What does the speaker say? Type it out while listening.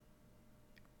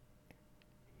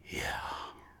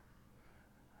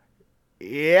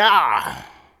Yeah,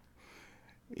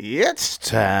 it's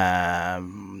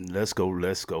time. Let's go,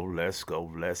 let's go, let's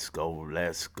go, let's go,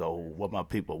 let's go. What my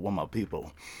people, what my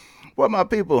people, what my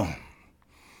people,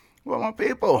 what my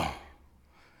people.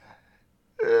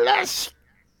 Let's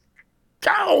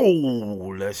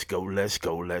go. Let's go, let's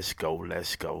go, let's go,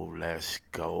 let's go, let's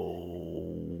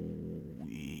go.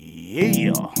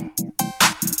 Yeah.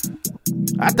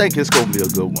 I think it's going to be a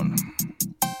good one.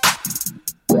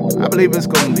 I believe it's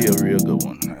gonna be a real good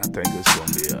one. I think it's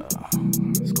gonna be all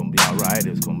right.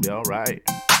 It's gonna be all right.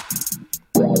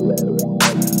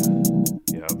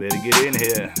 Y'all better get in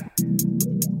here.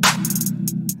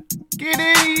 Good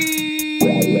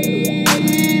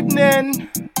evening.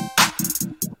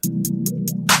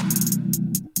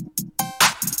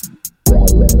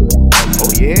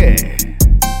 Oh yeah.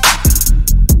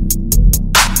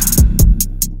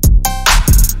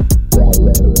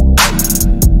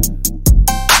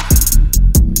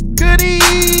 Good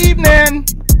evening.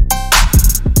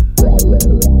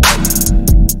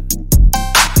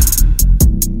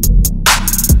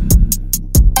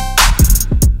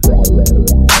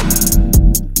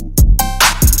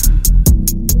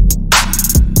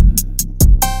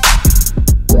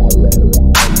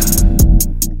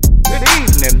 Good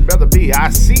evening, Brother B. I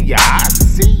see ya. I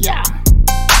see ya.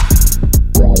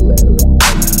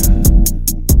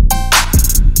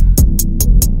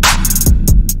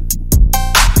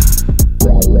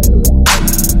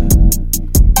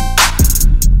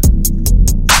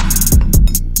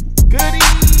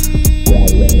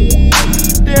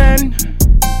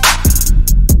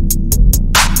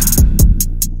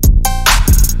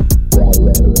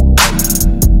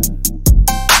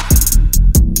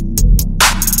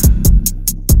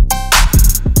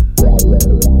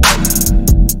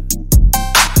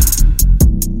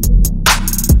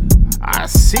 I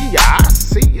see ya.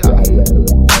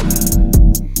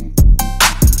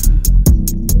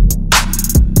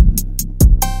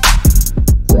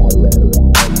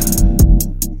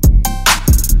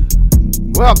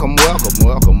 Welcome to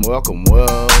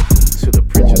the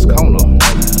Preacher's Corner.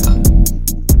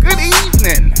 Good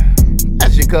evening.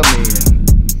 As you come in,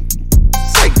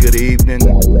 say good evening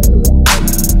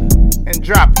and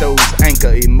drop those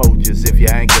anchor emojis if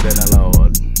you're anchored in the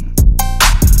Lord.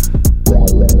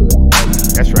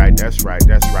 That's right.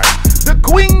 The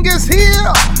Queen is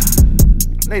here.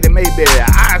 Lady Mayberry,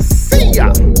 I see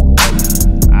ya.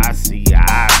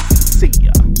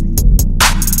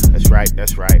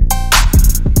 That's right.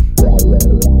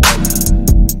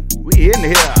 We in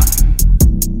here.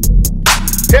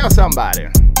 Tell somebody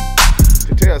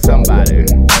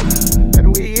that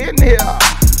we in here.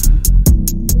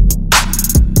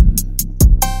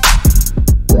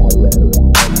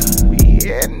 We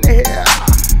in here.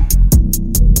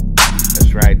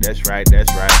 That's right.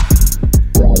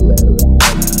 The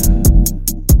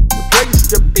place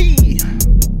to be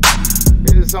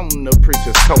is on the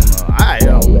Preacher's Corner. I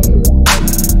am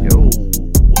your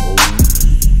host,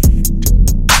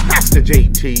 Pastor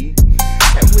JT,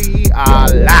 and we are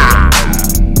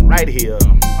live right here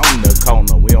on the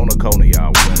corner. We on the corner,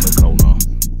 y'all. We on the corner.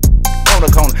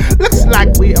 Looks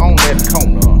like we on that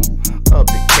corner of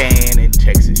the Cannon,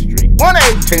 Texas Street.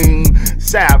 118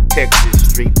 South Texas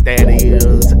Street, that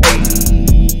is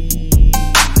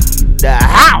the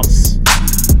house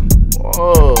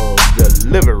of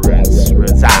deliverance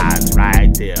resides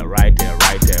right there.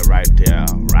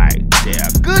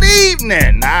 Good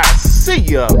evening, I see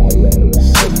ya.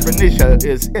 Sister Bernicia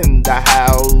is in the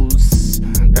house.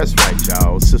 That's right,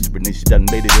 y'all. Sister Bernicia done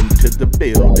made it into the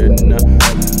building.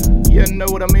 You know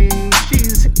what I mean?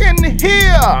 She's in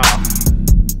here.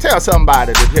 Tell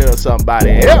somebody to tell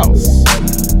somebody else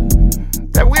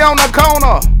that we on the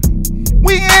corner.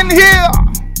 We in here.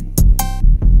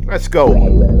 Let's go.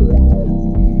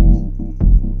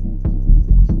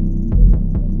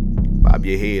 Bob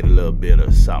your head a little bit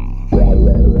or something.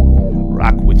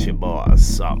 Rock with your boy or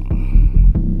something.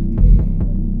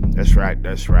 That's right.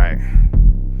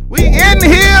 We in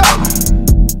here.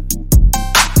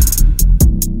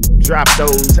 Drop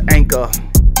those anchor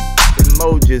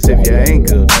emojis if you're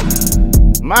anchored.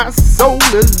 My soul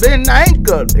has been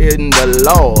anchored in the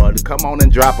Lord. Come on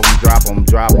and drop them.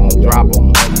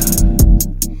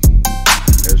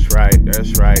 That's right.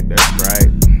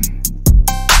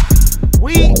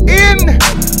 We in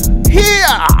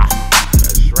here.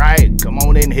 That's right. Come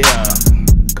on in here.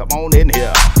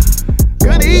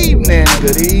 Good evening.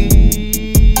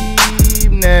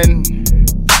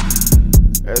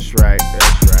 That's right.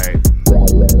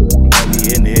 We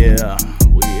in here.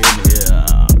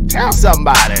 Tell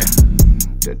somebody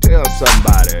to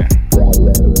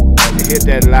hit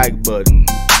that like button.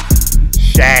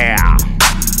 Share.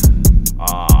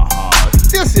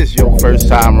 this is your first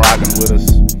time rocking with us,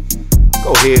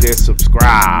 go ahead and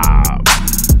subscribe.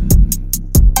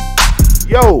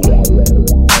 Yo,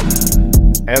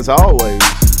 as always,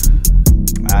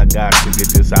 I got to get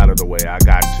this out of the way. I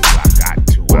got to.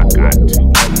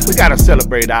 We got to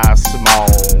celebrate our small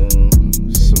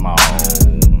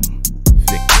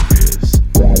victories.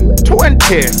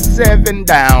 27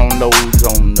 downloads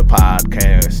on the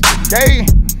podcast today.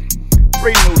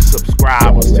 3 new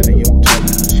subscribers to the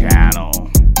YouTube channel.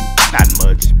 Not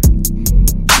much.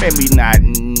 Maybe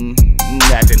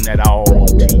nothing at all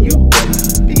to you, but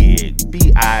it's big.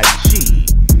 B-I-G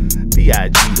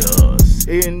to us.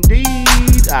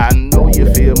 Indeed, I know you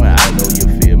feel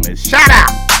me. Shout out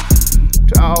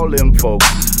to all them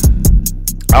folks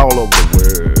all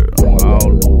over the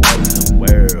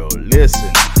world.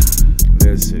 Listen.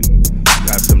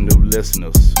 Got some new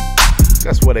listeners.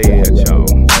 Guess where they at, y'all?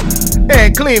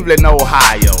 In Cleveland,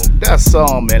 Ohio. That's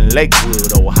some in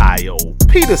Lakewood, Ohio.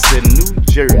 Peterson, New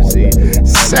Jersey.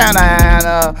 Santa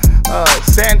Ana,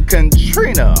 San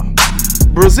Katrina,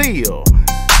 Brazil.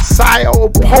 Sao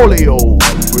Paulo,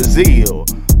 Brazil.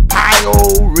 Pio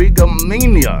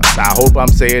Regamina, I hope I'm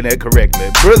saying that correctly.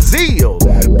 Brazil,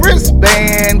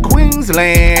 Brisbane,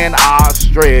 Queensland,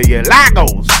 Australia,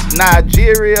 Lagos,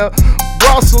 Nigeria,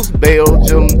 Brussels,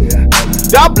 Belgium,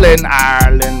 Dublin,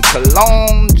 Ireland,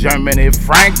 Cologne, Germany,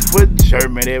 Frankfurt,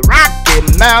 Germany, Rocky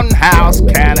Mountain House,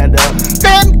 Canada,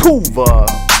 Vancouver,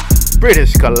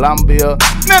 British Columbia,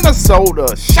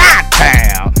 Minnesota,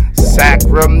 Chi-Town,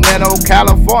 Sacramento,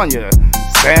 California,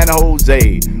 San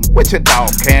Jose, Wichita,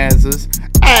 Kansas,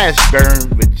 Ashburn,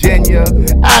 Virginia,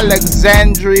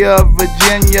 Alexandria,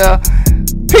 Virginia,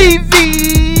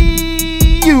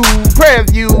 Prairie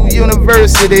View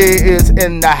University is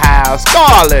in the house.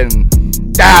 Garland,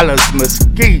 Dallas,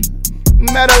 Mesquite,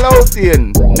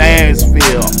 Midlothian,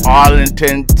 Mansfield,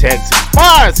 Arlington, Texas,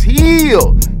 Forest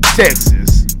Hill,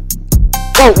 Texas,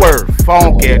 Fort Worth,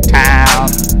 Funky Town,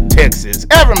 Texas,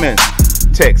 Everman,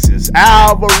 Texas,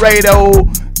 Alvarado,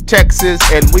 Texas,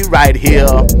 and we right here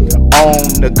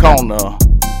on the corner,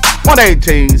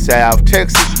 118 South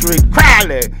Texas Street,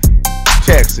 Crowley,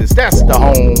 Texas. That's the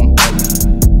home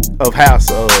of House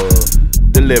of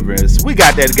Deliverance. We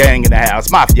got that gang in the house.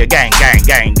 Mafia gang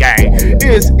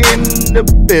is in the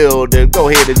building. Go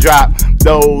ahead and drop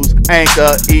those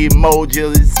anchor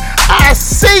emojis. I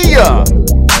see ya.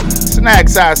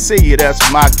 Snacks, I see you. That's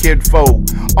my kid folk.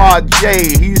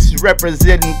 RJ, he's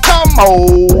representing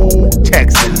Como,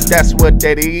 Texas. That's what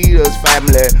that is,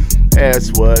 family.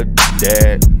 That's what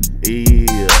that is.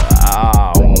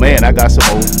 Oh man, I got some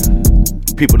old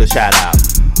people to shout out.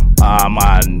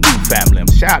 My new family.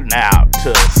 I'm shouting out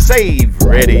to Save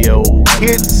Radio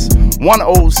Hits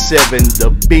 107 The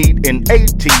Beat in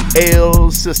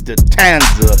ATL, Sister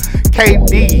Tanza,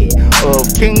 KD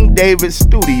of King David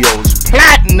Studios,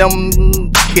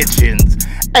 Platinum Kitchens,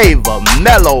 Ava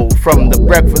Mello from the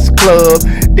Breakfast Club,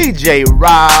 DJ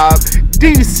Rob,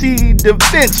 DC Da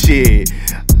Vinci,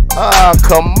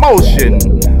 Commotion,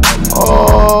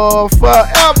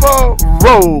 Forever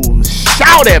Rose,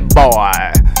 Shout It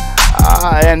Boy,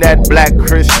 and that Black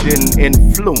Christian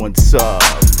Influencer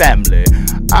family.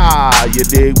 You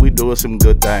dig? We doing some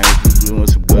good things.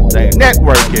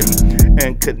 Networking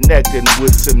and connecting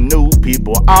with some new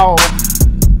people all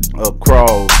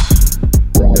across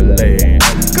the land.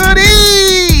 Good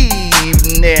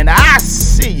evening. I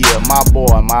see you, my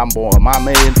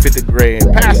man 50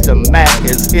 grand. Pastor Mac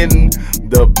is in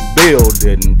the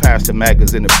building. Pastor Mac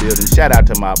is in the building. Shout out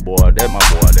to my boy. That's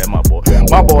my boy.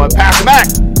 My boy Pastor Mac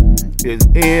is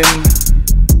in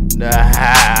the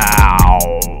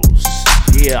house.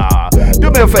 Yeah. Do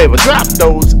me a favor, drop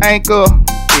those anchor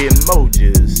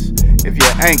emojis. If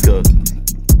you're anchored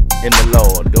in the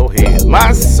Lord, go ahead.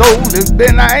 My soul has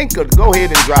been anchored. Go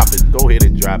ahead and drop it. Go ahead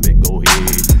and drop the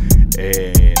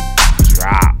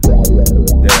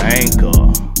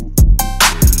anchor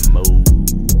emoji.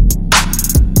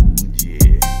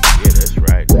 Yeah, that's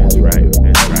right.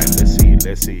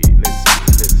 Let's see.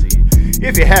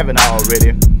 If you haven't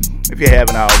already,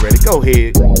 go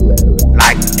ahead,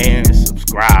 like and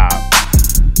subscribe.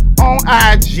 On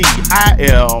IG, I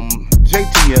am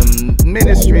JTM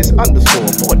Ministries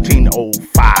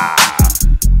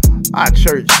 _1405. Our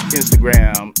church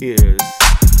Instagram is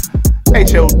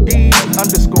HOD _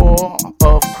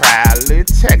 of Crowley,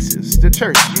 Texas. The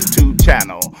church YouTube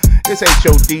channel is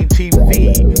HOD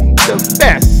TV. The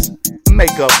best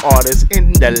makeup artist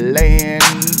in the land,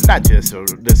 not just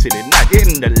the city, not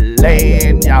in the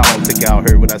land. Y'all don't think y'all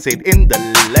heard what I said. In the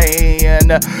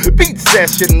land. Beat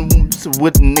Sessions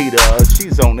with Nita.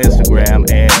 She's on Instagram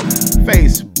and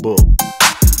Facebook.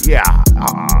 Yeah,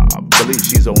 I believe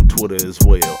she's on Twitter as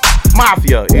well.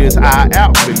 Mafia is our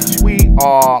outreach. We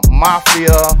are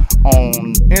Mafia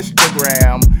on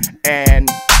Instagram and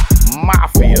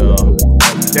Mafia,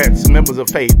 that's Members of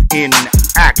Faith in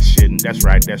Action. That's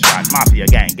right. Mafia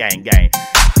gang,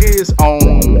 is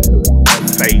on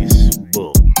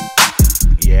Facebook.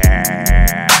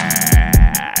 Yeah.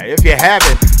 If you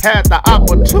haven't had the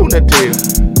opportunity,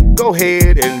 go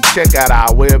ahead and check out our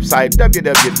website,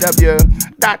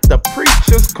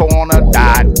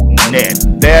 www.thepreacherscorner.net.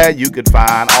 There you can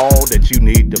find all that you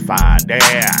need to find. There.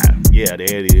 Yeah,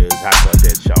 there it is. I cut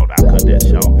that short.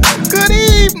 Good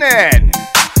evening.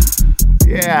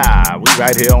 Yeah, we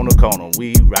right here on the corner.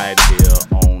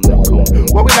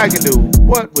 What we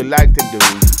like to do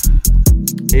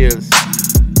is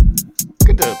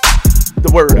get the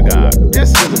word of God.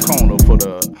 This is a corner for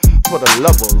the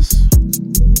lovers.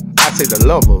 I say the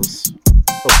lovers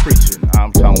of preaching.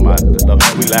 I'm talking about the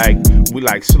lovers. We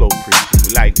like slow preaching.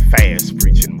 We like fast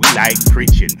preaching. We like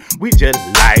preaching. We just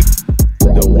like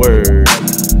the word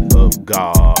of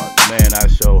God. Man, I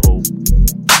sure hope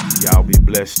y'all be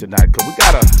blessed tonight, cause we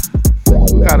got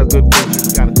a good preacher.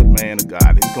 We got a good man of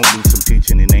God. He's gonna do some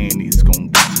teaching and then he's gonna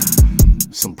do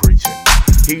some preaching.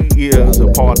 He is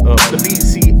a part of the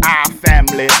BCI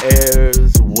family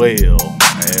as well.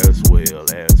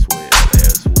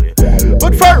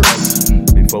 But first,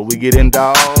 before we get into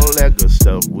all that good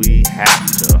stuff, we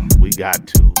got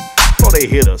to. Before they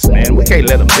hit us, man, we can't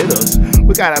let them hit us.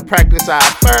 We gotta practice our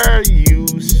Fair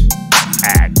Use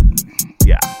Act.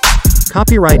 Yeah.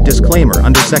 Copyright disclaimer.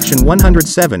 Under Section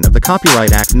 107 of the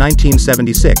Copyright Act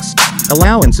 1976,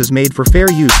 allowance is made for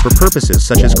fair use for purposes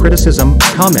such as criticism,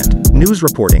 comment, news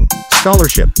reporting,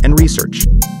 scholarship, and research.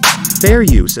 Fair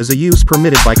use is a use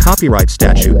permitted by copyright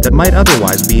statute that might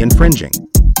otherwise be infringing.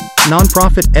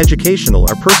 Nonprofit, educational,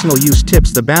 or personal use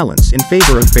tips the balance in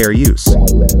favor of fair use.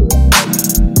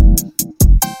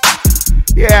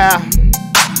 Yeah,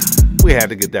 we had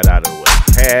to get that out of the way.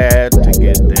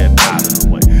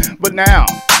 But now,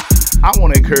 I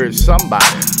want to encourage somebody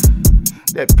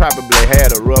that probably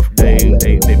had a rough day.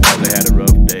 They probably had a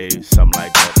rough day, something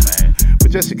like that, man.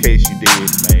 But just in case you did,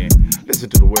 man, listen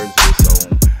to the words of this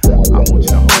song. I want you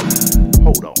to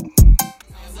hold on.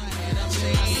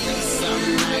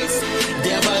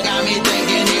 Devil got me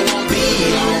thinking it won't be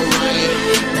alright.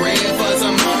 Praying for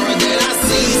tomorrow that I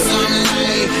see some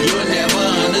light. You'll never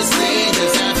understand.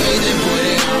 Just have faith and put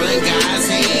it all in God's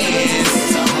hands.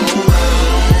 So hold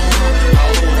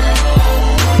on,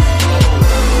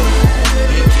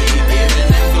 and keep giving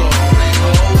them glory.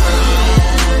 Hold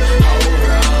on.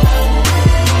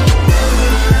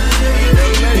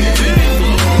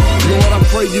 Lord, I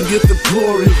pray you get the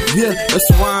glory. Yeah, that's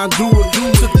why I do it.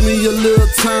 Took me a little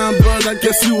time, but I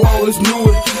guess you always knew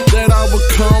it, that I would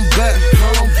come back.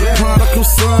 Prodigal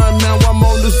son, now I'm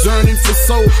on this journey for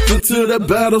soul. Until that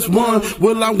battle's won,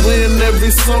 will I win every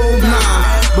soul? Nah,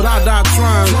 but I die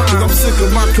trying. Cause I'm sick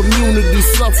of my community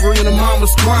suffering and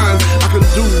mama's crying. I can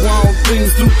do all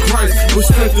things through Christ, which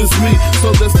strengthens me.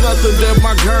 So there's nothing that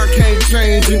my God can't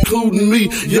change, including me.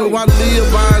 Yo, I live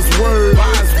by his word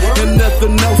and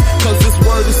nothing else, cause this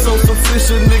word is so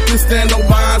sufficient, it can stand on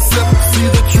by itself. See,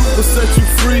 the truth will set you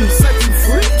free.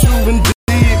 True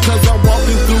indeed, cause I'm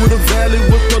walking through the valley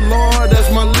with the Lord as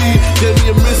my lead. Gave me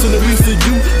a mission to reach to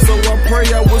you, so I pray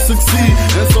I will succeed.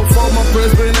 And so far my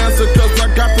prayer's been answered, cause I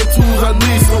got the tools I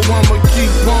need. So I'ma keep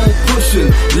on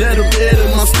pushing, let him edit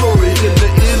my story. In the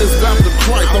end it's about the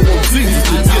Christ, I want Jesus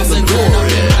to get the glory.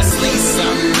 In my sleep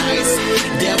some nights,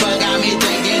 devil got me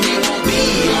thinking it won't be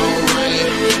alright.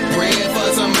 Praying for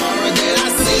tomorrow that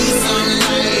I see some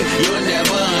light. You'll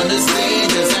never understand.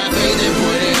 Just have faith and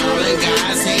put it all in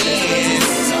God's hands.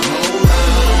 So hold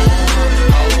on,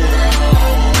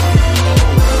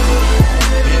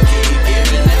 and keep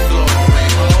giving them glory.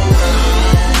 Hold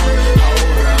on,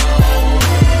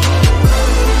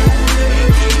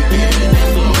 and keep giving them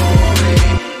glory.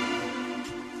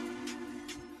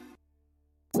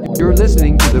 You're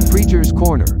listening to The Preacher's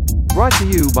Corner, brought to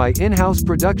you by In-House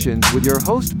Productions with your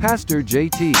host Pastor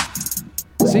JT,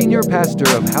 Senior Pastor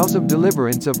of House of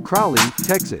Deliverance of Crowley,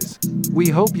 Texas. We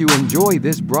hope you enjoy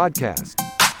this broadcast.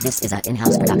 This is an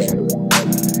in-house production.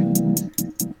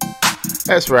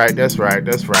 That's right. Yeah.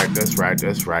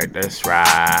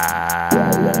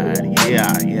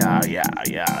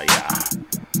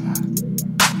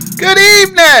 Good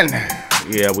evening.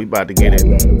 Yeah, we about to get it.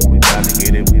 We about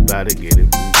to get it.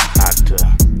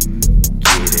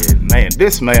 Man,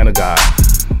 this man of God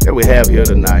that we have here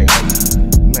tonight.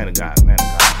 Man of God. Yeah.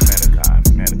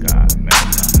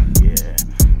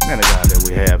 Man of God that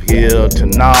we have here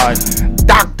tonight.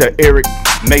 Dr. Eric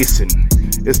Mason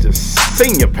is the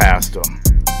senior pastor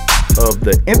of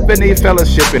the Infinity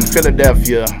Fellowship in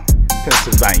Philadelphia,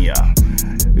 Pennsylvania.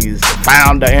 He's the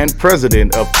founder and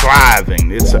president of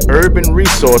Thriving. It's an urban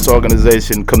resource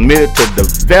organization committed to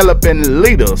developing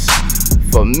leaders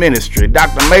for ministry.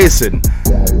 Dr. Mason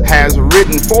has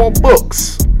written 4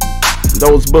 books.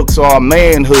 Those books are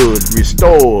Manhood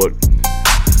Restored,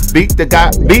 Beat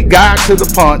God to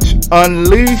the Punch,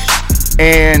 Unleashed,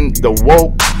 and The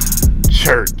Woke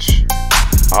Church.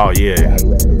 Oh yeah,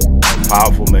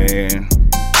 powerful man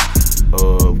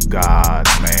of God,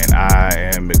 man.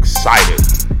 I am excited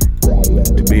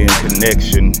to be in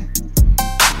connection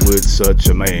with such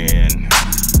a man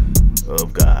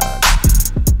of God.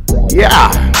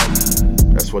 Yeah,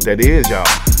 that's what that is, y'all.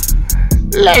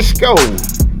 Let's go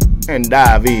and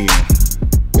dive in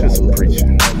to some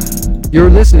preaching. You're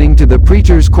listening to The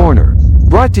Preacher's Corner,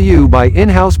 brought to you by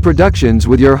In-House Productions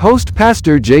with your host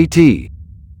Pastor JT,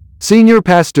 Senior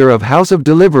Pastor of House of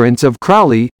Deliverance of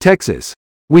Crowley, Texas.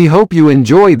 We hope you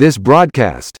enjoy this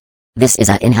broadcast. This is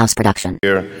an in-house production.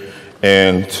 Here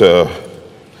and to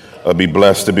be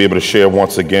blessed to be able to share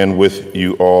once again with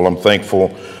you all. I'm thankful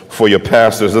for your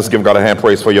pastors. Let's give God a hand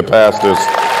praise for your pastors.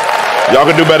 Y'all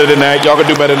can do better than that. Y'all can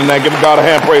do better than that. Give God a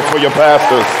hand praise for your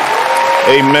pastors.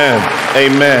 Amen.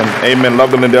 Amen. Amen.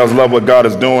 Love the Lindells. Love what God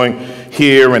is doing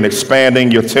here and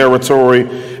expanding your territory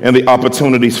and the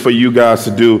opportunities for you guys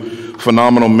to do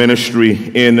phenomenal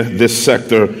ministry in this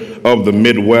sector of the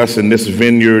Midwest and this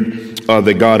vineyard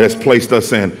that God has placed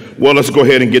us in. Well, let's go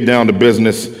ahead and get down to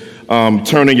business.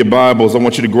 Turn in your Bibles. I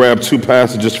want you to grab 2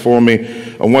 passages for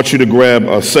me. I want you to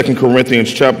grab 2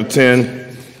 Corinthians chapter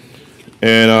 10.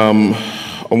 And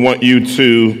I want you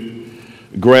to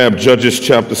grab Judges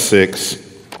chapter 6.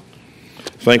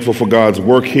 Thankful for God's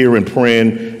work here and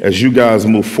praying as you guys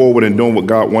move forward and doing what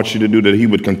God wants you to do, that he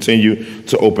would continue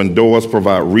to open doors,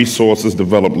 provide resources,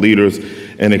 develop leaders,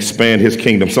 and expand his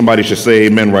kingdom. Somebody should say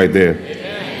amen right there.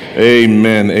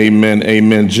 Amen, amen,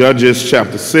 amen. Judges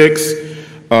chapter 6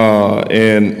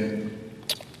 and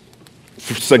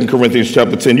 2 Corinthians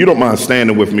chapter 10. You don't mind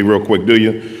standing with me real quick, do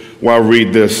you? While I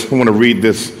read this, I want to read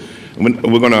this.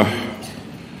 We're going to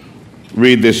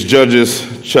read this,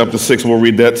 Judges chapter 6. We'll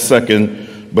read that second.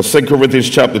 But 2 Corinthians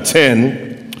chapter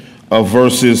 10,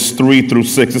 verses 3 through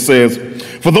 6, it says,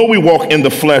 "For though we walk in the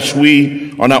flesh,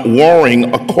 we are not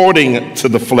warring according to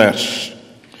the flesh.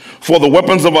 For the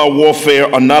weapons of our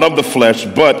warfare are not of the flesh,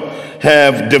 but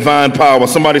have divine power."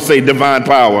 Somebody say divine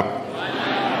power.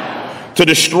 To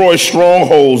destroy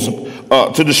strongholds.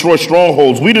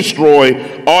 We destroy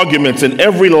arguments and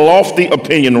every lofty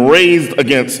opinion raised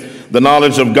against the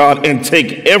knowledge of God, and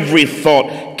take every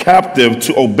thought captive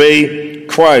to obey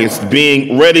Christ,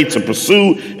 being ready to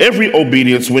pursue every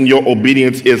obedience when your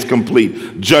obedience is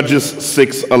complete. Judges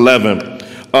 6:11.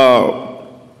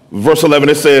 Verse 11,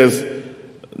 it says,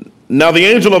 "Now the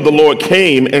angel of the Lord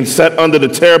came and sat under the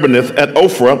terebinth at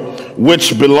Ophrah,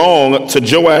 which belonged to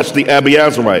Joash the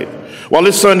Abiezrite, while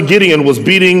his son Gideon was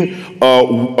beating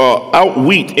out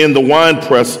wheat in the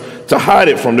winepress to hide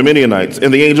it from the Midianites.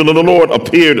 And the angel of the Lord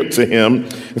appeared to him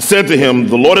and said to him,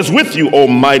 'The Lord is with you, O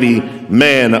mighty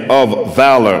man of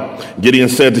valor.' Gideon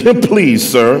said to him, 'Please,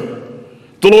 sir,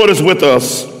 the Lord is with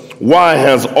us. Why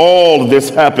has all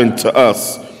this happened to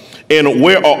us? And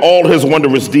where are all his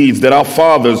wondrous deeds that our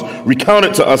fathers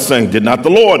recounted to us, saying, Did not the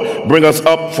Lord bring us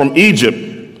up from Egypt?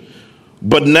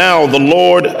 But now the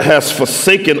Lord has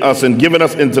forsaken us and given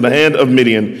us into the hand of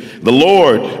Midian. The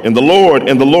Lord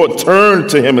turned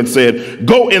to him and said,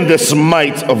 Go in this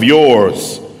might of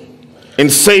yours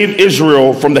and save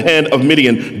Israel from the hand of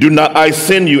Midian. Do not I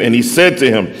send you?' And he said to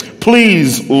him,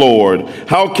 'Please, Lord,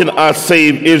 how can I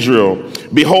save Israel?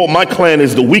 Behold, my clan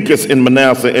is the weakest in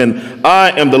Manasseh, and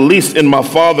I am the least in my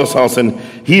father's house.' And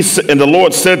the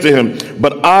Lord said to him,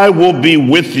 'But I will be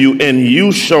with you, and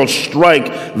you shall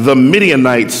strike the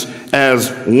Midianites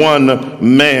as one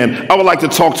man.'" I would like to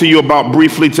talk to you about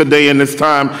briefly today in this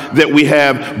time that we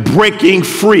have breaking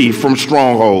free from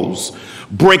strongholds.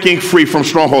 Breaking free from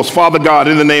strongholds. Father God,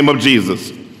 in the name of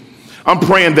Jesus, I'm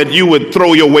praying that you would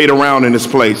throw your weight around in this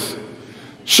place.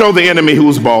 Show the enemy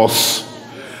who's boss.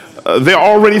 There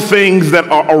are already things that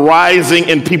are arising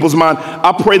in people's mind.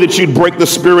 I pray that you'd break the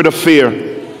spirit of fear.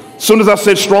 As soon as I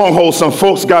said strongholds, some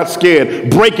folks got scared.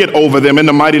 Break it over them in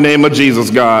the mighty name of Jesus,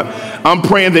 God. I'm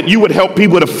praying that you would help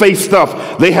people to face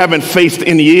stuff they haven't faced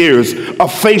in years, or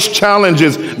face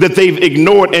challenges that they've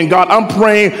ignored. And God, I'm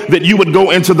praying that you would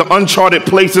go into the uncharted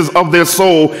places of their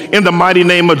soul in the mighty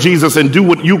name of Jesus and do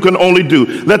what you can only do.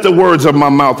 Let the words of my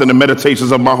mouth and the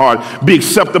meditations of my heart be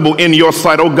acceptable in your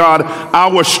sight, oh God,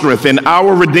 our strength and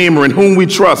our Redeemer in whom we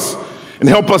trust. And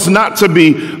help us not to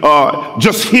be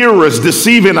just hearers,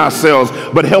 deceiving ourselves,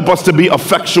 but help us to be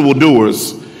effectual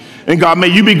doers. And God, may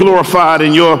you be glorified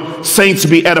and your saints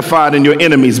be edified and your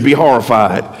enemies be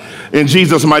horrified. In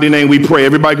Jesus' mighty name we pray.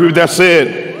 Everybody agree with that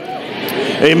said?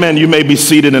 Amen. You may be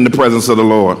seated in the presence of the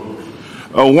Lord.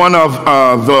 One of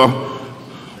the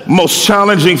most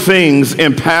challenging things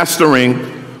in pastoring,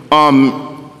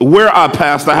 where I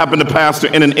happen to pastor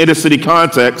in an inner city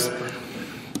context,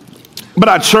 but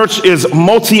our church is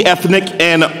multi-ethnic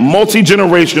and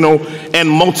multi-generational and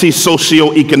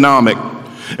multi-socioeconomic.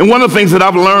 And one of the things that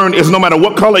I've learned is no matter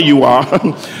what color you are,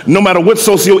 no matter what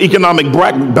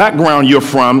socioeconomic background you're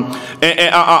from,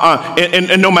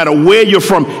 and no matter where you're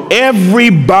from,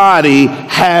 everybody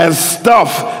has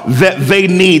stuff that they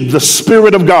need the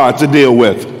Spirit of God to deal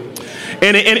with.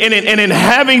 And in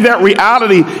having that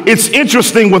reality, it's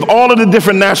interesting with all of the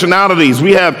different nationalities.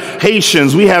 We have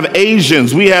Haitians, we have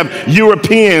Asians, we have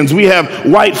Europeans, we have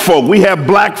white folk, we have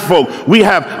black folk, we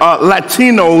have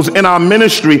Latinos in our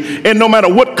ministry. And no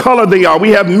matter what color they are,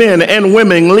 we have men and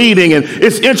women leading. And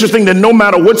it's interesting that no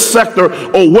matter what sector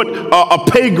or what a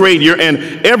pay grade you're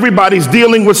in, everybody's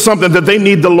dealing with something that they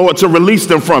need the Lord to release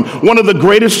them from. One of the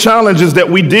greatest challenges that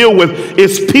we deal with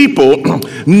is people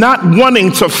not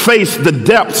wanting to face the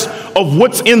depths of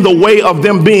what's in the way of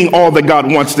them being all that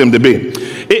God wants them to be.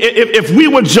 If we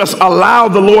would just allow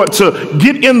the Lord to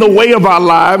get in the way of our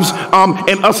lives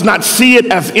and us not see it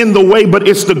as in the way, but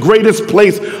it's the greatest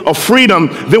place of freedom,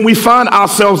 then we find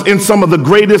ourselves in some of the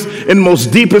greatest and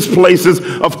most deepest places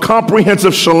of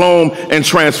comprehensive shalom and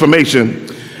transformation.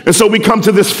 And so we come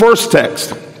to this first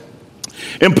text.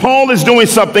 And Paul is doing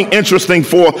something interesting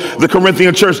for the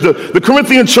Corinthian church. The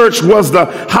Corinthian church was the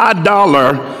high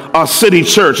dollar city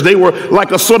church. They were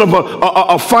like a sort of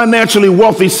a financially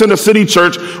wealthy center city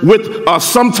church with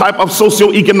some type of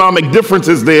socioeconomic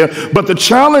differences there. But the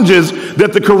challenges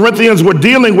that the Corinthians were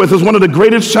dealing with is one of the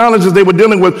greatest challenges they were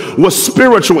dealing with was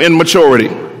spiritual immaturity.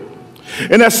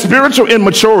 And that spiritual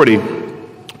immaturity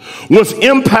was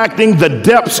impacting the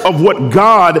depths of what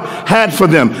God had for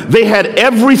them. They had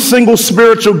every single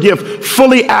spiritual gift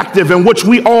fully active, in which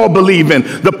we all believe in.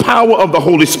 The power of the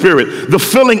Holy Spirit, the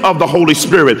filling of the Holy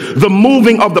Spirit, the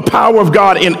moving of the power of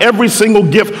God in every single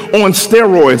gift on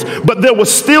steroids. But there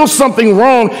was still something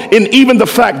wrong in even the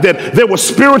fact that there were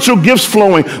spiritual gifts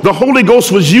flowing. The Holy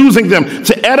Ghost was using them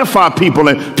to edify people,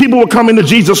 and people were coming to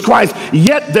Jesus Christ.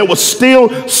 Yet there was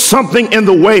still something in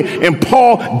the way, and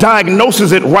Paul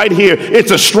diagnoses it right here. It's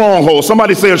a stronghold.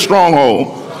 Somebody say a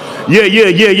stronghold.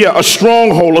 Yeah. A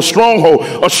stronghold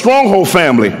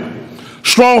family.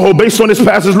 Stronghold. Based on this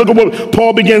passage, look at what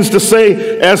Paul begins to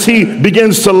say as he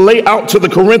begins to lay out to the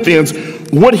Corinthians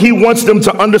what he wants them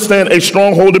to understand a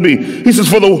stronghold to be. He says,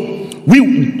 for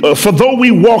though we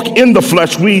walk in the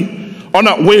flesh, we are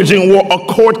not waging war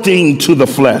according to the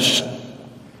flesh.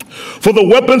 For the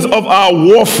weapons of our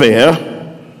warfare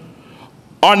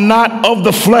are not of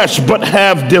the flesh, but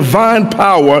have divine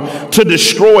power to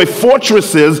destroy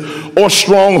fortresses or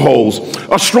strongholds.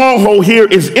 A stronghold here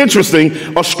is interesting.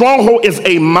 A stronghold is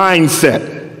a mindset,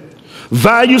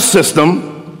 value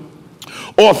system,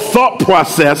 or thought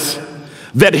process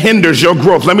that hinders your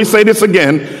growth. Let me say this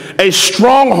again. A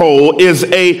stronghold is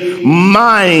a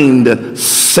mindset.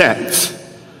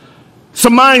 It's a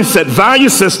mindset, value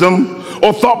system,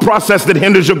 or thought process that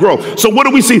hinders your growth. So what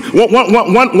do we see?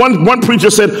 One preacher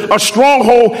said a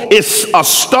stronghold is a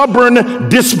stubborn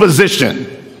disposition.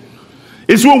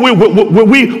 It's where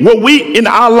we in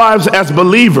our lives as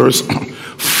believers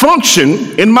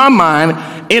function, in my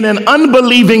mind, in an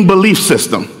unbelieving belief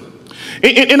system.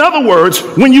 In other words,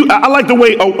 I like the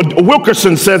way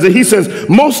Wilkerson says it. He says,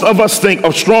 most of us think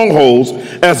of strongholds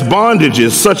as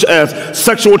bondages, such as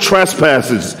sexual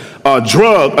trespasses,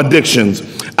 drug addictions,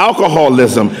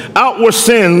 alcoholism, outward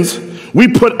sins we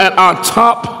put at our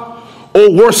top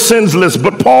or worst sins list.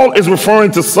 But Paul is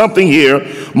referring to something here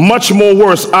much more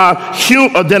worse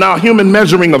than our human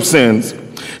measuring of sins.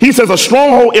 He says a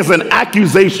stronghold is an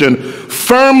accusation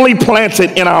firmly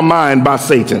planted in our mind by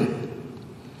Satan.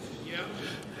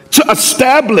 To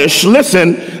establish,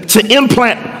 to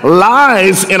implant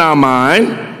lies in our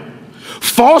mind,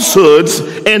 falsehoods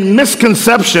and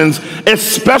misconceptions,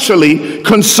 especially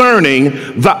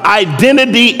concerning the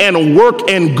identity and work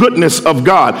and goodness of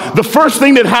God. The first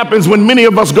thing that happens when many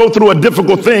of us go through a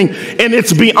difficult thing, and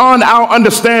it's beyond our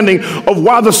understanding of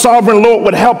why the sovereign Lord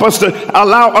would help us to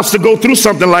allow us to go through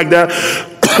something like that,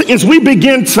 is we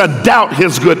begin to doubt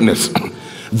his goodness.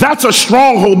 That's a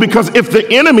stronghold, because if the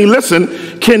enemy,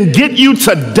 can get you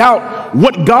to doubt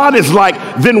what God is like,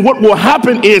 then what will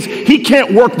happen is he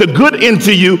can't work the good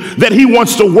into you that he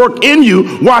wants to work in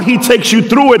you while he takes you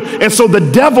through it. And so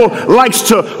the devil likes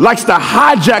to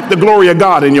hijack the glory of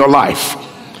God in your life.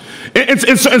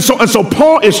 And so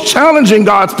Paul is challenging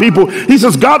God's people. He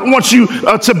says God wants you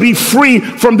to be free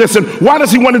from this. And why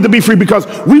does he want it to be free? Because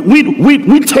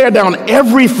we tear down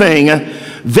everything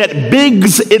that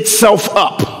bigs itself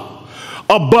up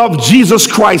above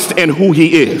Jesus Christ and who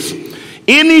he is.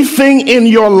 Anything in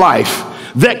your life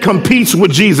that competes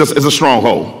with Jesus is a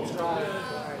stronghold.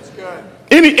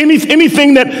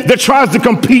 Anything that tries to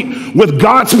compete with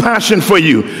God's passion for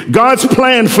you, God's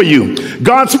plan for you,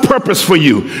 God's purpose for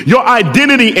you, your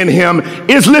identity in him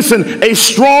is, listen, a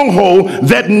stronghold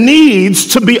that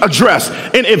needs to be addressed.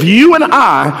 And if you and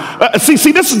I,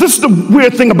 see, this is the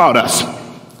weird thing about us.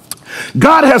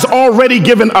 God has already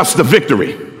given us the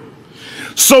victory.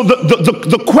 So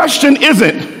the question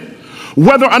isn't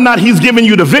whether or not he's given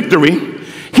you the victory.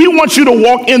 He wants you to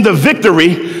walk in the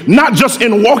victory, not just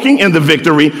in walking in the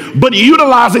victory, but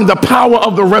utilizing the power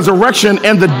of the resurrection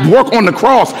and the work on the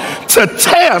cross to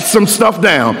tear some stuff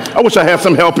down. I wish I had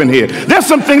some help in here. There's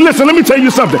something, listen, let me tell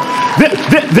you something.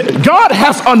 God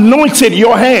has anointed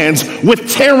your hands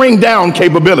with tearing down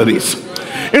capabilities.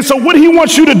 And so what he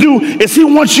wants you to do is he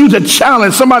wants you to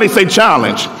challenge. Somebody say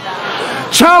challenge.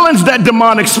 Challenge that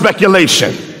demonic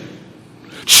speculation.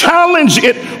 Challenge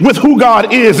it with who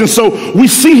God is. And so we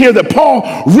see here that Paul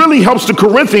really helps the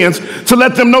Corinthians to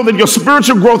let them know that your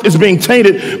spiritual growth is being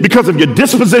tainted because of your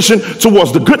disposition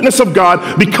towards the goodness of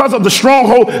God, because of the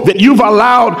stronghold that you've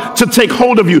allowed to take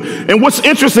hold of you. And what's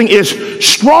interesting is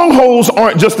strongholds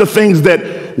aren't just the things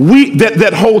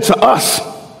that hold to us.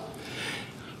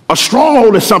 A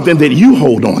stronghold is something that you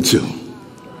hold on to.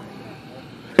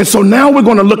 And so now we're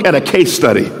going to look at a case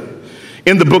study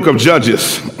in the book of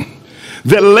Judges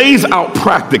that lays out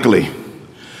practically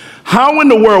how in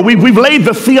the world we've laid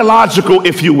the theological,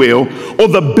 if you will, or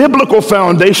the biblical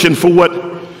foundation for what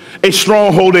a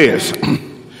stronghold is.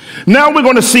 Now we're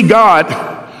going to see God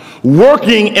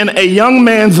working in a young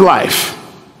man's life,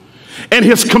 and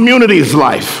his community's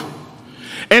life,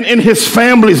 and in his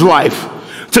family's life,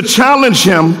 to challenge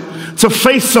him to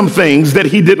face some things that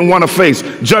he didn't want to face.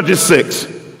 Judges 6.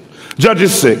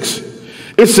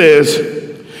 It says,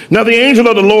 now the angel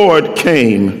of the Lord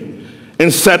came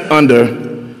and sat under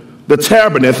the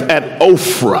tabernacle at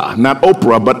Ophrah, not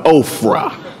Oprah, but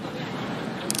Ophrah.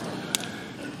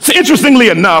 So interestingly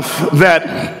enough,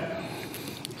 that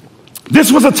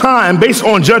this was a time based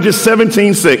on Judges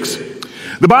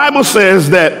 17:6. The Bible says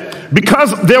that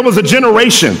because there was a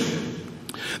generation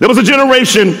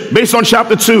based on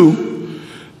chapter 2,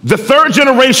 the third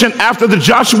generation after the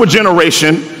Joshua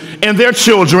generation and their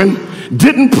children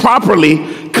didn't properly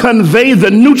convey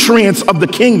the nutrients of the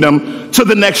kingdom to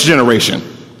the next generation.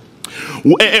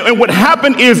 And what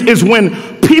happened is when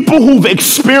people who've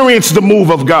experienced the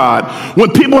move of God,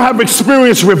 when people have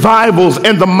experienced revivals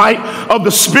and the might of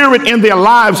the Spirit in their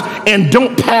lives and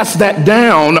don't pass that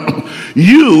down,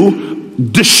 you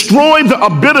destroy the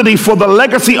ability for the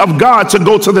legacy of God to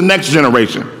go to the next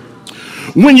generation.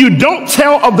 When you don't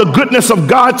tell of the goodness of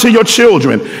God to your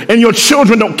children, and your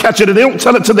children don't catch it, and they don't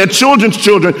tell it to their children's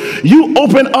children, you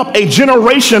open up a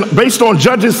generation based on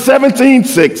Judges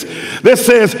 17:6 that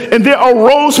says, and there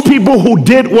arose people who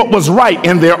did what was right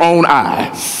in their own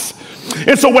eyes.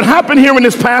 And so what happened here in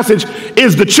this passage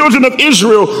is the children of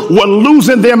Israel were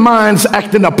losing their minds,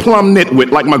 acting a plumb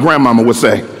nitwit, like my grandmama would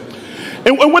say.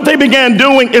 And what they began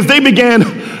doing is they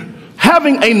began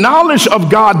having a knowledge of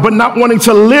God, but not wanting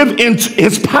to live in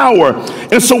his power.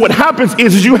 And so what happens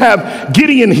is you have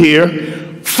Gideon here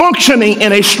functioning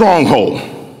in a stronghold.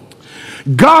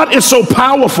 God is so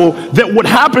powerful that what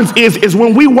happens is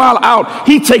when we wild out,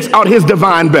 he takes out his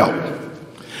divine belt.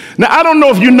 Now, I don't know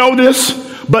if you know this,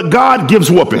 but God gives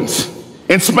whoopings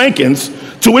and spankings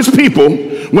to his people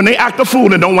when they act a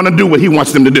fool and don't want to do what he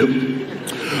wants them to do.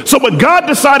 So what God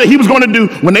decided he was going to do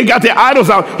when they got their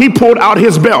idols out, he pulled out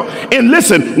his belt. And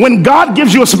listen, when God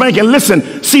gives you a spanking, listen,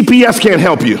 CPS can't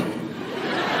help you.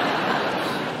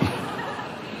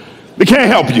 They can't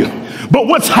help you. But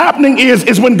what's happening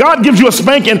is when God gives you a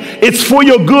spanking, it's for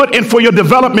your good and for your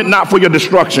development, not for your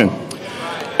destruction.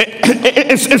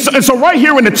 And so right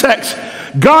here in the text,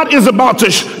 God wants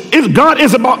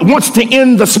to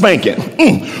end the spanking.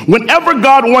 Whenever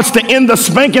God wants to end the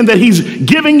spanking that he's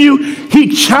giving you,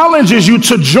 he challenges you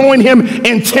to join him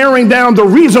in tearing down the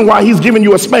reason why he's giving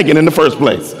you a spanking in the first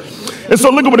place. And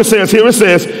so look at what it says here. It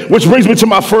says, which brings me to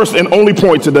my first and only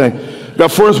point today.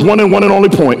 Got first one and only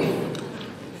point.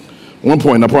 1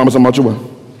 point, I promise I'm not your way.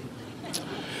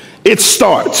 It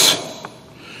starts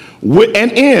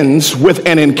and ends with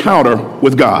an encounter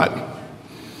with God.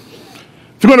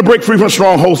 If you're going to break free from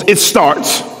strongholds, it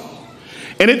starts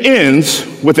and it ends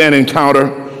with an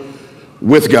encounter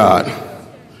with God.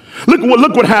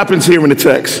 Look what happens here in the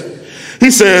text. He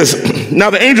says,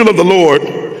 now the angel of the Lord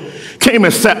came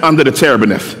and sat under the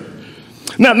terebinth.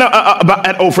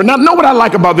 At Ophir. Now, know what I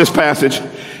like about this passage?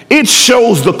 It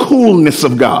shows the coolness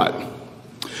of God.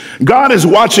 God is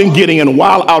watching Gideon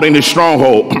while out in his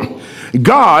stronghold.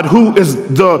 God, who is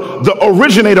the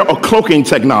originator of cloaking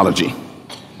technology,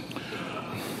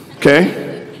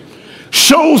 okay,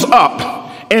 shows up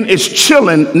and is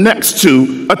chilling next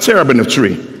to a terebinth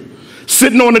tree,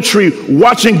 sitting on a tree,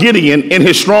 watching Gideon in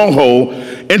his stronghold,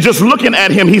 and just looking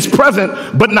at him. He's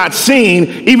present, but not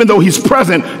seen, even though he's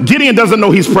present. Gideon doesn't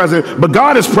know he's present, but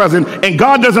God is present, and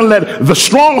God doesn't let the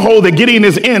stronghold that Gideon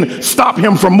is in stop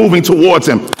him from moving towards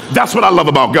him. That's what I love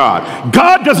about God.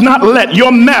 God does not let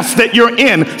your mess that you're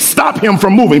in stop him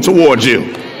from moving towards you.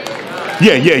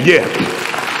 Yeah.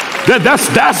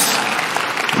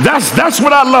 That's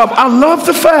what I love. I love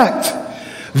the fact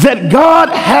that God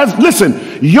has,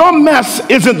 listen, your mess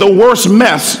isn't the worst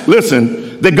mess,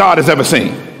 listen, that God has ever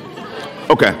seen.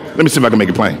 Okay, let me see if I can make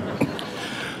it plain.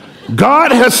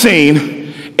 God has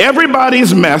seen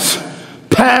everybody's mess,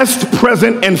 past,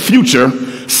 present, and future,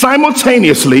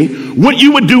 simultaneously, what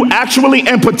you would do actually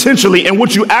and potentially, and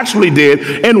what you actually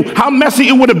did, and how messy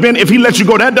it would have been if he let you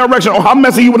go that direction, or how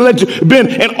messy he would have let you been,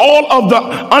 and all of the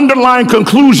underlying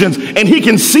conclusions, and he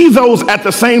can see those at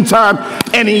the same time,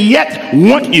 and yet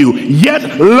want you,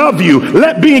 yet love you,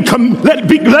 let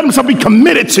himself be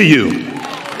committed to you.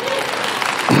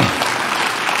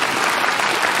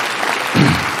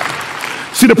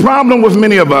 See, the problem with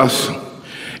many of us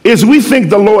is we think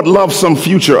the Lord loves some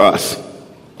future us.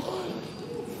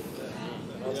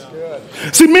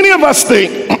 See, many of us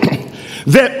think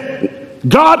that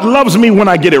God loves me when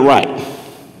I get it right.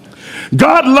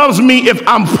 God loves me if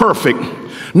I'm perfect.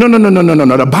 No.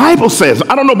 The Bible says,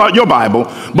 I don't know about your Bible,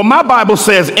 but my Bible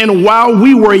says, and while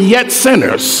we were yet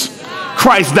sinners,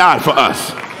 Christ died for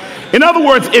us. In other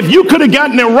words, if you could have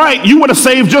gotten it right, you would have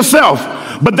saved yourself.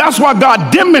 But that's why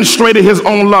God demonstrated his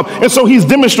own love. And so he's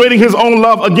demonstrating his own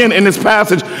love again in this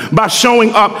passage by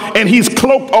showing up, and he's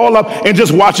cloaked all up and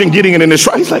just watching Gideon in his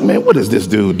trial. He's like, man, what is this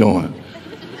dude doing?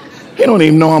 He don't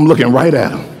even know I'm looking right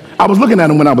at him. I was looking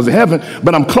at him when I was in heaven,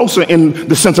 but I'm closer in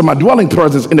the sense of my dwelling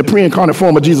presence in the pre-incarnate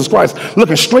form of Jesus Christ,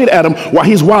 looking straight at him while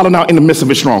he's wilding out in the midst of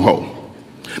his stronghold.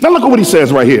 Now look at what he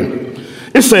says right here.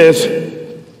 It says,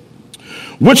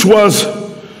 which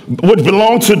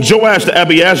belonged to Joash the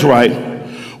Abiezrite,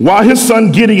 while his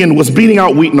son Gideon was beating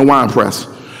out wheat in the winepress.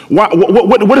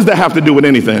 What does that have to do with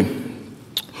anything?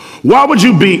 Why would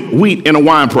you beat wheat in a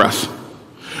winepress?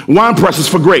 Winepress is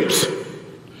for grapes.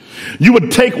 You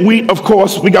would take wheat, of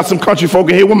course. We got some country folk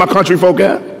in here. Where my country folk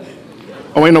at?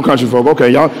 Oh, ain't no country folk.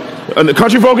 Okay, y'all. The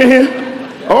country folk in here?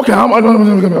 Okay,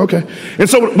 okay. And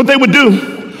so what they would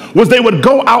do was they would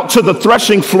go out to the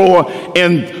threshing floor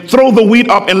and throw the wheat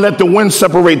up and let the wind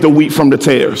separate the wheat from the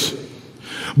tares.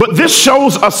 But this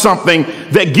shows us something,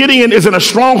 that Gideon is in a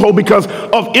stronghold because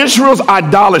of Israel's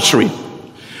idolatry.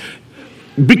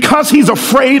 Because he's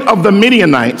afraid of the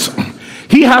Midianites,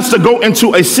 he has to go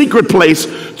into a secret place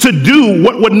to do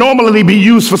what would normally be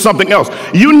used for something else.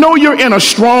 You know you're in a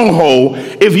stronghold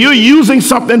if you're using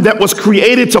something that was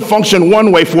created to function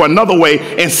one way for another way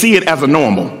and see it as a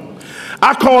normal.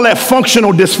 I call that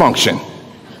functional dysfunction.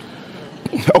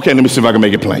 Okay, let me see if I can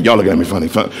make it plain. Y'all looking at me funny.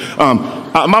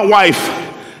 My wife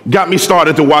got me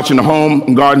started to watching the Home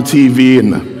and Garden TV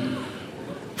and the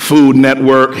Food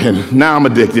Network, and now I'm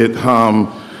addicted.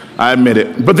 I admit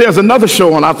it. But there's another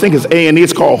show on, I think it's A&E,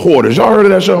 it's called Hoarders. Y'all heard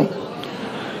of that show?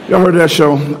 Y'all heard of that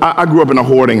show? I grew up in a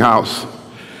hoarding house.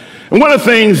 And one of the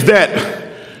things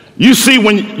that you see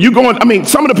when you go in,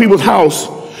 some of the people's house,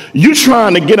 you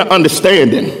trying to get an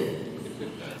understanding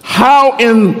how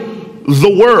in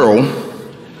the world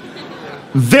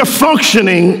they're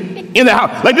functioning in the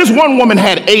house. Like this one woman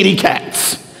had 80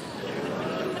 cats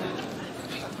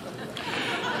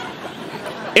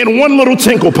in one little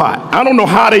tinkle pot. I don't know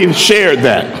how they shared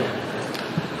that.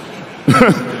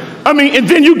 And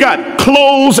then you got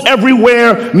clothes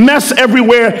everywhere, mess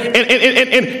everywhere,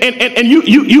 and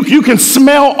you can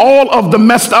smell all of the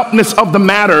messed upness of the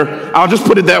matter, I'll just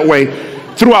put it that way,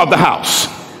 throughout the house.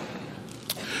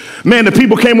 Man, the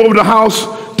people came over to the house,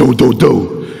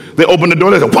 They opened the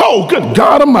door, they said, whoa, good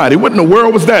God Almighty, what in the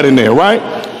world was that in there, right?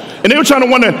 And they were trying to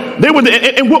wonder,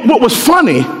 and what was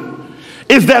funny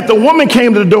is that the woman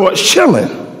came to the door chilling.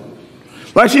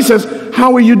 Like she says,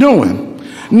 how are you doing?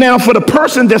 Now, for the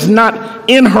person that's not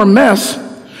in her mess,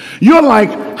 You're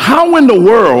like, how in the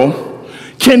world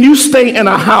can you stay in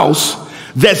a house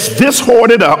that's this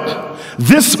hoarded up,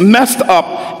 this messed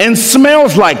up, and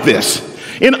smells like this?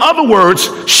 In other words,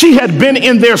 she had been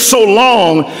in there so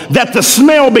long that the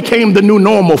smell became the new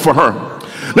normal for her.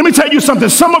 Let me tell you something.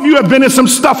 Some of you have been in some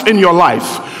stuff in your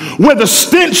life where the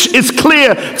stench is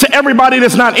clear to everybody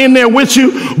that's not in there with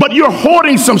you, but you're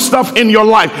hoarding some stuff in your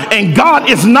life, and God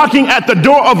is knocking at the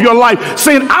door of your life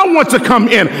saying, I want to come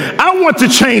in. I want to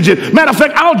change it. Matter of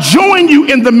fact, I'll join you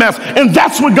in the mess. And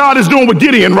that's what God is doing with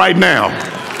Gideon right now.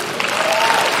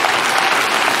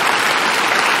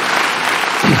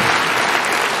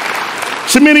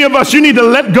 So many of us, you need to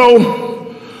let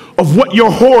go of what you're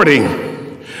hoarding,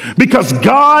 because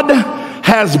God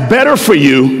has better for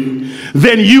you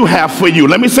than you have for you.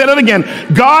 Let me say that again.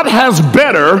 God has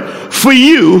better for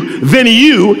you than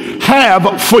you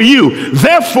have for you.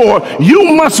 Therefore,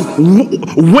 you must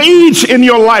wage in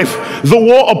your life the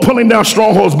war of pulling down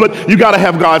strongholds, but you got to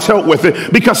have God's help with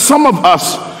it, because some of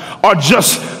us are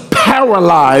just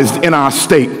paralyzed in our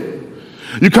state.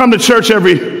 You come to church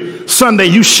every Sunday,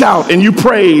 you shout and you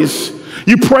praise.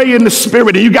 You pray in the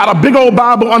spirit, and you got a big old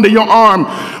Bible under your arm,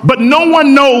 but no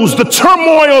one knows the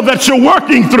turmoil that you're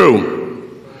working through.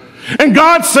 And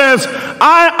God says,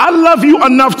 I love you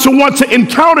enough to want to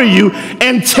encounter you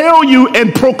and tell you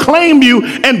and proclaim you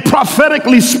and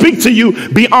prophetically speak to you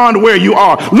beyond where you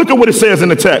are. Look at what it says in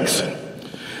the text.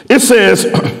 It says,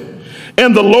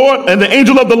 and the Lord and the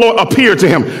angel of the Lord appeared to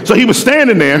him. So he was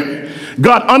standing there.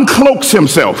 God uncloaks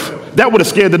himself. That would have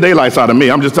scared the daylights out of me.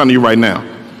 I'm just telling you right now.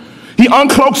 He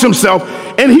uncloaks himself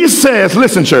and he says,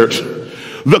 listen, church,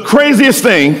 the craziest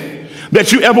thing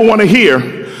that you ever want to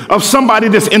hear of somebody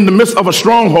that's in the midst of a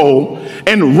stronghold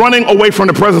and running away from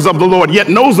the presence of the Lord, yet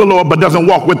knows the Lord but doesn't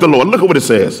walk with the Lord. Look at what it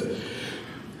says.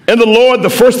 And the Lord, the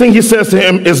first thing he says to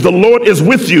him is, the Lord is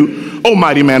with you, O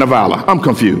mighty man of valor. I'm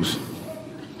confused.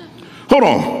 Hold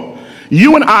on.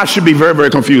 You and I should be very, very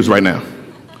confused right now,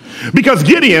 because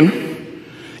Gideon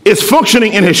is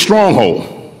functioning in his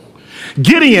stronghold.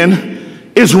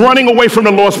 Gideon is running away from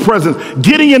the Lord's presence.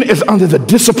 Gideon is under the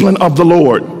discipline of the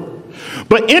Lord.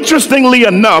 But interestingly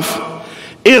enough,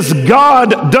 is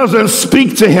God doesn't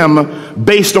speak to him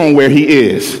based on where he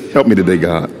is. Help me today,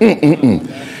 God.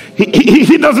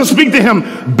 He doesn't speak to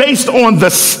him based on the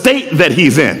state that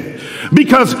he's in.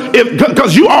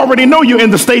 Because you already know you're in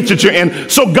the state that you're in.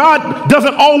 So God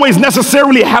doesn't always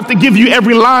necessarily have to give you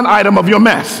every line item of your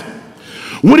mess.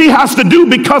 What he has to do,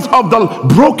 because of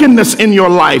the brokenness in your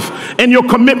life and your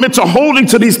commitment to holding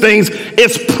to these things,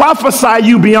 is prophesy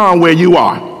you beyond where you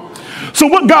are. So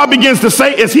what God begins to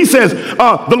say is, he says,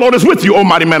 the Lord is with you, O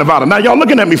mighty man of valor. Now y'all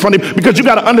looking at me funny, because you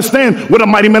got to understand what a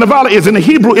mighty man of valor is. In the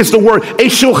Hebrew, it's the word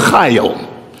Eshochayo.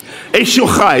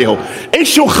 Eshochayo.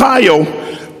 Eshochayo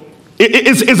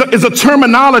is a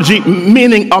terminology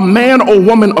meaning a man or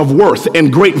woman of worth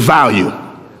and great value.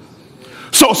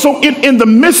 So in the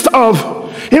midst of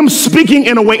him speaking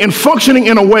in a way and functioning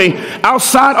in a way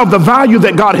outside of the value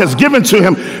that God has given to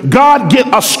him, God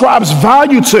ascribes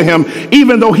value to him,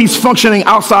 even though he's functioning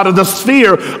outside of the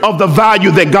sphere of the value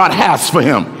that God has for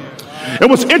him. And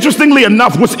what's interestingly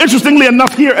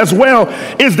enough here as well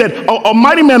is that a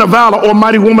mighty man of valor or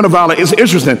mighty woman of valor is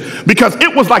interesting, because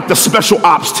it was like the special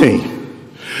ops team.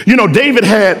 You know, David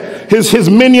had his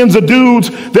minions of dudes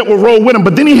that would roll with him,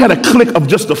 but then he had a clique of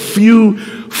just a few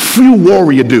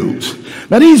warrior dudes.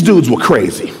 Now, these dudes were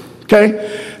crazy,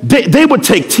 okay? They would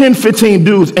take 10, 15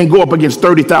 dudes and go up against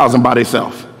 30,000 by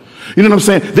themselves. You know what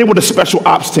I'm saying? They were the special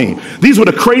ops team. These were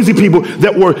the crazy people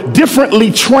that were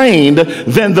differently trained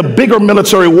than the bigger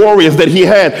military warriors that he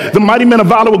had. The mighty men of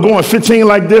valor would go in 15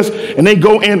 like this, and they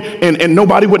go in and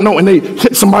nobody would know, and they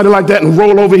hit somebody like that and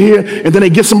roll over here, and then they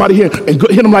get somebody here and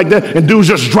hit them like that, and dudes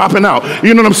just dropping out.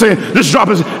 You know what I'm saying? Just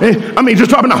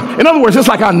dropping out. In other words, it's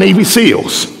like our Navy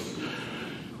SEALs.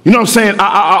 You know what I'm saying?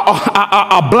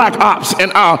 Our black ops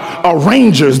and our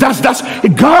rangers. That's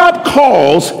God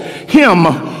calls him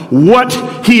what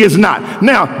he is not.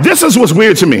 Now, this is what's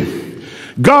weird to me.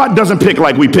 God doesn't pick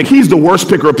like we pick. He's the worst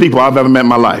picker of people I've ever met in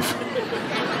my life.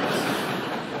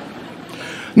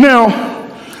 Now,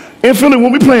 in Philly,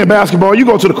 when we're playing basketball, you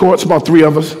go to the court. It's about 3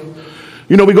 of us.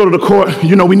 You know, we go to the court.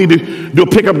 You know, we need to do a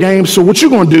pickup game. So what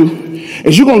you're going to do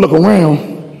is you're going to look around,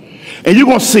 and you're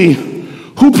going to see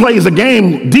who plays the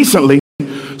game decently,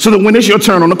 so that when it's your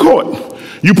turn on the court,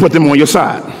 you put them on your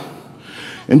side.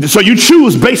 And so you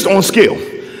choose based on skill.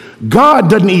 God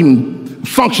doesn't even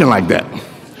function like that.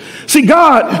 See,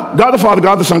 God the Father,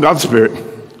 God the Son, God the Spirit,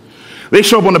 they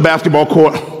show up on the basketball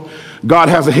court. God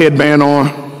has a headband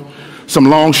on, some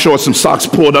long shorts, some socks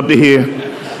pulled up to here,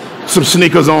 some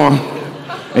sneakers on.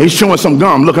 And he's chewing some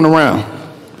gum, looking around.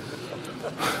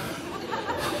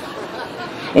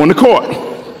 On the court.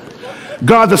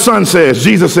 God the Son says,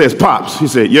 Jesus says, Pops. He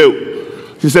said, yo.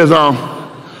 He says,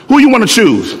 who you want to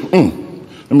choose?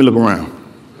 Let me look around.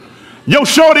 Yo,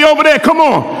 shorty over there, come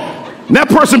on. And that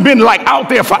person been like out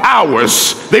there for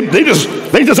hours. They just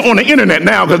on the internet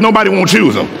now because nobody won't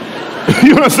choose them.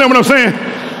 You understand what I'm saying?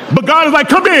 But God is like,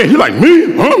 come here. He's like,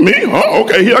 me? Huh? Me? Huh?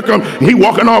 Okay, here I come. And he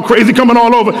walking all crazy, coming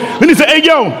all over. Then he said, hey,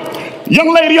 yo,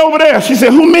 young lady over there. She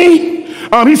said, who, me?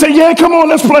 He said, yeah, come on,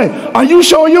 let's play. Are you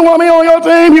sure you want me on your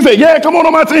team? He said, yeah, come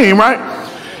on my team, right?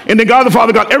 And then God the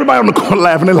Father got everybody on the court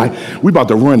laughing. They're like, we about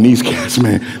to run these cats,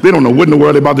 man. They don't know what in the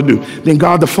world they're about to do. Then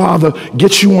God the Father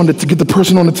gets you to get the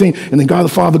person on the team. And then God the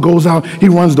Father goes out. He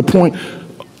runs the point.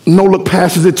 No look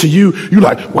passes it to you. You're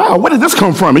like, wow, where did this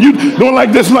come from? And you going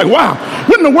like this, like, wow,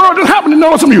 what in the world just happened?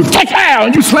 And some of you take out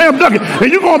and you slam dunk it.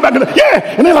 And you're going back and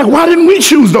yeah. And they're like, why didn't we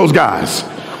choose those guys?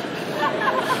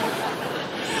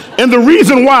 And the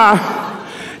reason why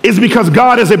is because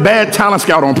God is a bad talent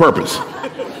scout on purpose.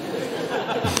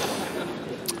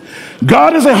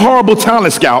 God is a horrible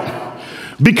talent scout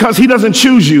because he doesn't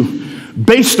choose you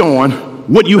based on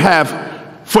what you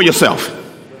have for yourself.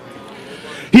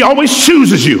 He always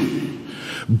chooses you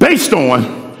based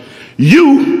on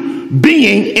you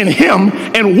being in him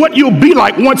and what you'll be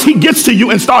like once he gets to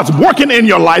you and starts working in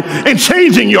your life and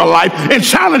changing your life and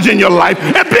challenging your life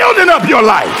and building up your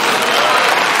life.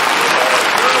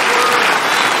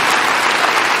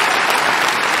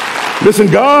 Listen,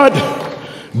 God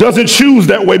doesn't choose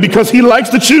that way because he likes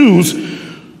to choose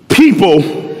people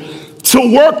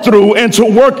to work through and to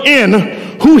work in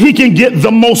who he can get the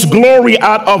most glory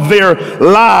out of their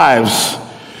lives.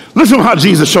 Listen to how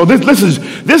Jesus showed this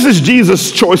is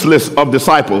Jesus' choice list of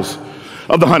disciples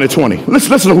of the 120.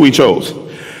 Listen to who he chose.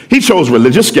 He chose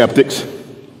religious skeptics,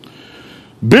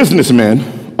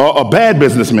 businessmen, bad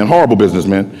businessmen, horrible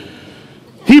businessmen,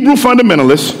 Hebrew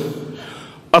fundamentalists,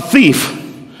 a thief,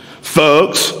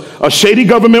 thugs, a shady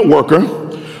government worker,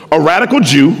 a radical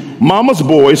Jew, mama's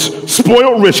boys,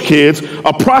 spoiled rich kids,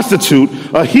 a prostitute,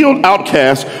 a healed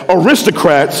outcast,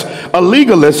 aristocrats, a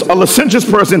legalist, a licentious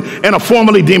person, and a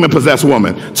formerly demon-possessed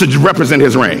woman to represent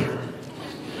his reign.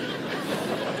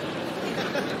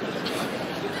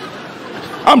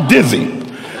 I'm dizzy.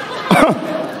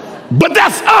 But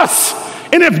that's us.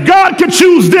 And if God could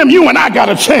choose them, you and I got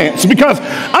a chance, because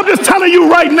I'm just telling you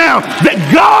right now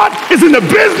that God is in the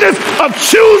business of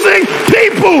choosing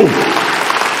people.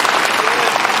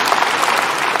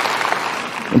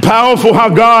 And powerful how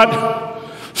God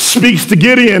speaks to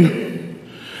Gideon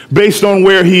based on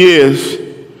where he is.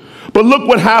 But look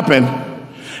what happened,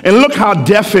 and look how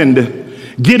deafened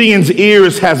Gideon's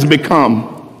ears has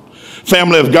become,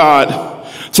 family of God,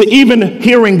 to even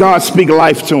hearing God speak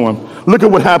life to him. Look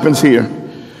at what happens here.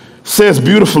 Says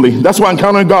beautifully. That's why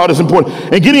encountering God is important.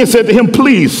 And Gideon said to him,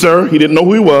 please, sir, he didn't know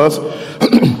who he was.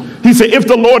 He said, if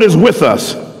the Lord is with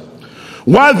us,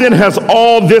 why then has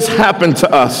all this happened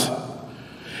to us?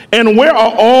 And where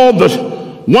are all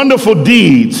the wonderful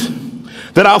deeds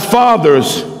that our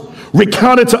fathers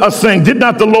recounted to us, saying, did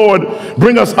not the Lord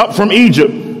bring us up from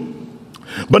Egypt?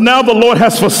 But now the Lord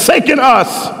has forsaken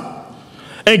us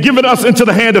and given us into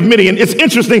the hand of Midian. It's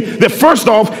interesting that first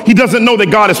off, he doesn't know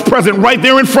that God is present right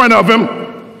there in front of him.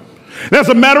 As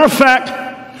a matter of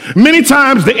fact, many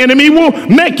times the enemy will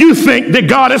make you think that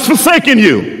God has forsaken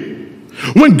you,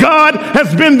 when God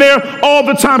has been there all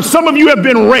the time. Some of you have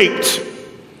been raped.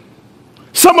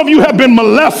 Some of you have been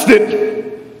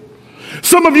molested.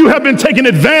 Some of you have been taken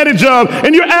advantage of,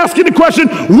 and you're asking the question,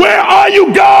 where are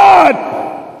you, God?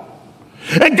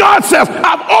 And God says,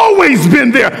 I've always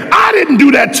been there. I didn't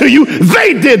do that to you.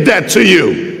 They did that to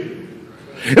you.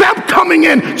 And I'm coming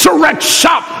in to wreck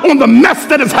shop on the mess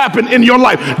that has happened in your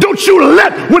life. Don't you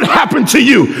let what happened to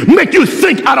you make you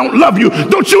think I don't love you.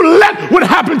 Don't you let what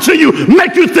happened to you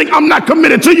make you think I'm not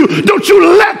committed to you. Don't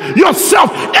you let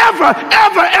yourself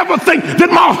ever think that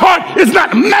my heart is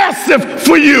not massive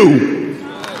for you.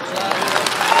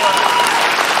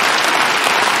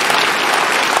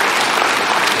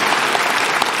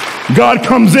 God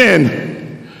comes in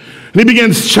and he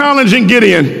begins challenging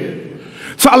Gideon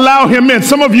to allow him in.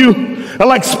 Some of you are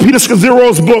like Peter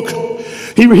Scazzero's book.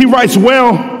 He writes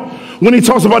well when he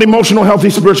talks about emotional healthy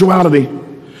spirituality.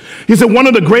 He said one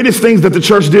of the greatest things that the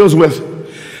church deals with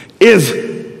is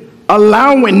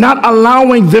not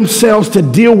allowing themselves to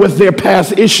deal with their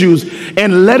past issues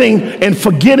and letting and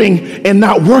forgetting and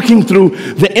not working through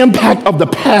the impact of the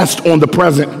past on the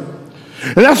present.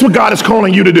 And that's what God is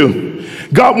calling you to do.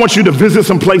 God wants you to visit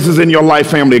some places in your life,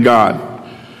 family of God,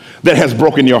 that has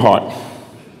broken your heart.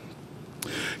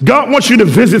 God wants you to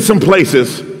visit some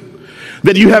places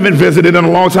that you haven't visited in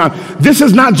a long time. This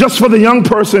is not just for the young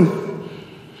person.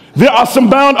 There are some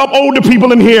bound up older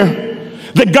people in here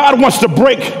that God wants to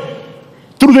break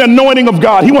through the anointing of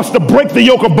God. He wants to break the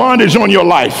yoke of bondage on your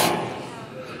life.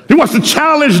 He wants to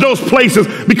challenge those places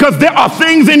because there are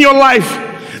things in your life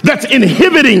that's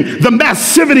inhibiting the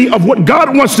massivity of what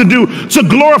God wants to do to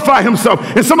glorify himself.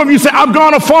 And some of you say, I've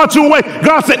gone far too away.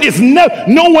 God said,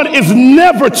 no one is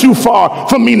never too far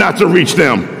for me not to reach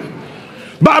them.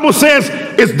 Bible says,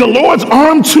 is the Lord's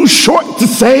arm too short to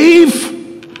save?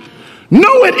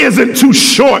 No, it isn't too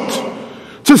short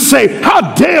to save.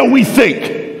 How dare we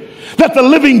think that the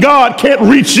living God can't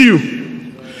reach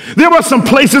you? There are some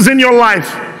places in your life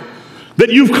that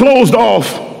you've closed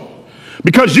off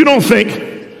because you don't think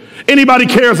anybody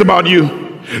cares about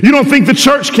you. You don't think the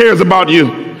church cares about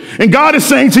you. And God is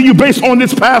saying to you, based on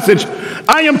this passage,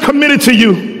 I am committed to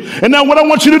you. And now what I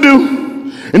want you to do,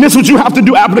 and this is what you have to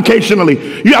do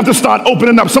applicationally, you have to start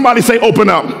opening up. Somebody say open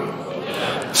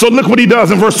up. So look what he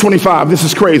does in verse 25. This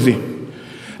is crazy.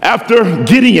 After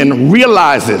Gideon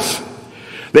realizes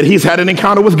that he's had an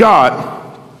encounter with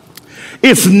God,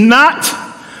 it's not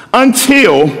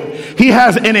until he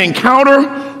has an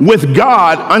encounter with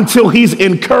God until he's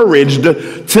encouraged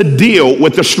to deal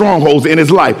with the strongholds in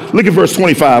his life. Look at verse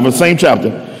 25 of the same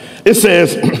chapter. It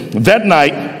says, that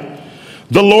night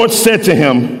the Lord said to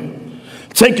him,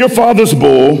 take your father's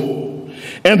bull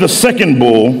and the second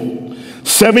bull,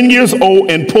 7 years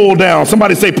old, and pull down.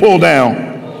 Somebody say pull down.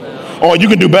 Oh, you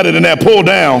can do better than that. Pull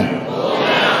down.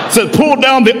 It says pull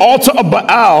down the altar of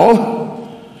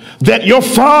Baal that your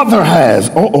father has.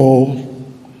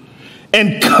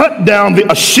 And cut down the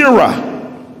Asherah.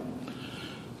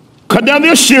 Cut down the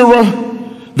Asherah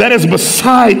that is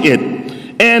beside it,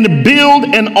 and build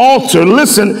an altar,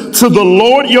 listen, to the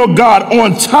Lord your God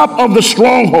on top of the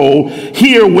stronghold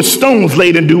here with stones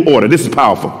laid in due order. This is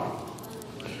powerful.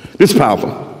 This is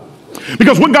powerful.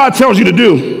 Because what God tells you to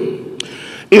do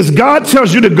is God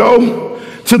tells you to go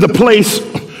to the place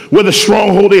where the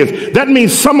stronghold is. That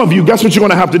means some of you, guess what you're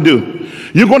going to have to do?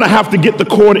 You're going to have to get the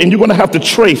cord and you're going to have to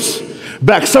trace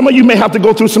back. Some of you may have to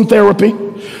go through some therapy.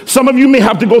 Some of you may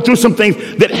have to go through some things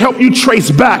that help you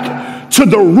trace back to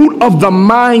the root of the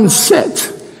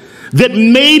mindset that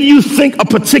made you think a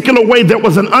particular way that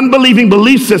was an unbelieving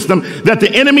belief system that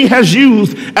the enemy has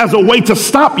used as a way to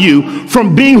stop you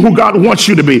from being who God wants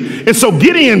you to be. And so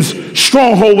Gideon's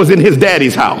stronghold was in his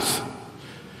daddy's house.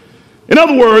 In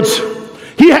other words,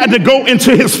 he had to go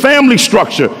into his family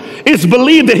structure. It's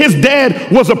believed that his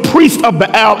dad was a priest of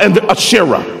Baal and the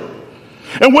Asherah.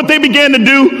 And what they began to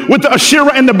do with the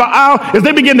Asherah and the Baal is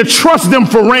they began to trust them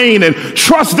for rain and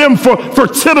trust them for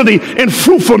fertility and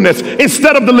fruitfulness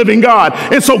instead of the living God.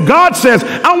 And so God says,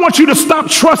 I want you to stop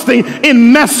trusting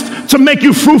in mess to make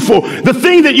you fruitful. The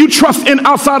thing that you trust in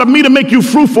outside of me to make you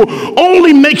fruitful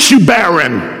only makes you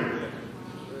barren.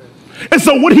 And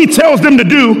so what he tells them to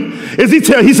do is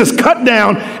he says cut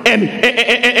down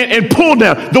and pull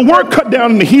down. The word cut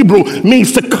down in the Hebrew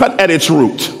means to cut at its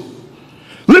root.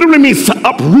 Literally means to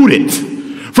uproot it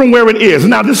from where it is.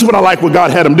 Now, this is what I like what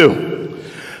God had him do.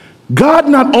 God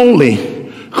not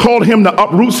only called him to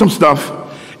uproot some stuff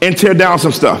and tear down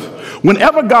some stuff.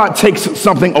 Whenever God takes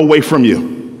something away from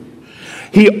you,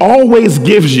 he always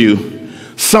gives you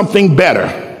something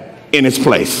better in its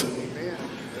place.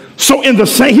 So in the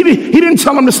same, he didn't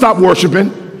tell him to stop worshiping.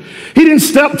 He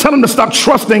didn't tell him to stop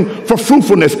trusting for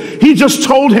fruitfulness. He just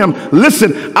told him,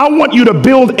 listen, I want you to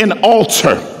build an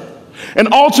altar. An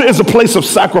altar is a place of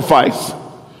sacrifice.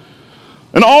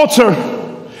 An altar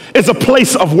is a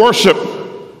place of worship.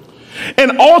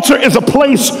 An altar is a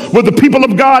place where the people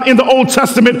of God in the Old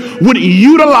Testament would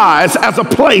utilize as a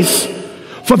place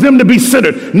for them to be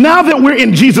centered. Now that we're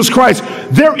in Jesus Christ,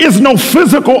 there is no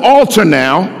physical altar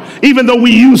now. Even though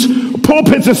we use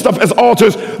pulpits and stuff as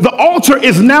altars, the altar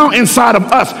is now inside of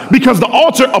us because the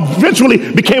altar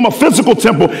eventually became a physical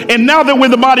temple. And now that we're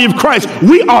the body of Christ,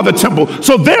 we are the temple.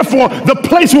 So therefore, the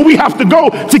place where we have to go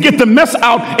to get the mess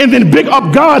out and then big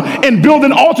up God and build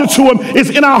an altar to him is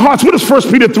in our hearts. What does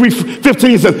 1 Peter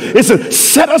 3:15 says? It says,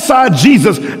 set aside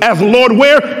Jesus as Lord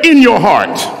where? In your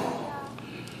heart.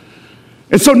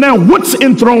 And so now what's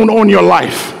enthroned on your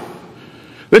life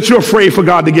that you're afraid for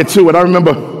God to get to it? I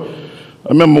remember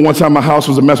one time my house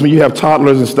was a mess. When you have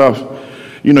toddlers and stuff,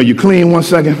 you know, you clean 1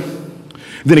 second,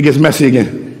 then it gets messy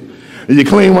again. And you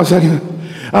clean 1 second.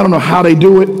 I don't know how they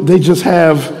do it. They just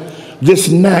have this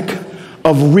knack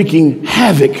of wreaking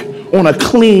havoc on a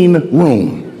clean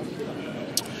room.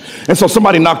 And so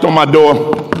somebody knocked on my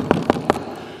door.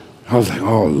 I was like,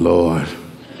 oh, Lord,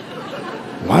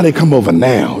 why they come over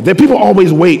now? People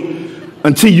always wait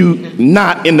until you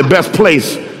not in the best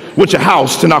place with your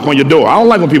house to knock on your door. I don't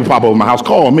like when people pop over my house.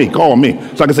 Call me,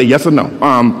 so I can say yes or no.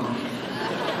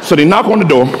 So they knock on the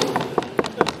door,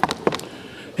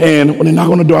 and when they knock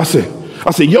on the door, I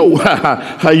say, yo,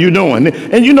 how you doing?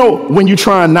 And you know, when you're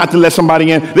trying not to let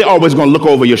somebody in, they're always gonna look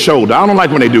over your shoulder. I don't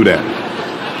like when they do that.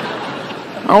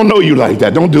 I don't know you like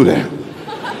that. Don't do that.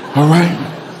 All right?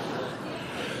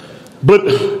 But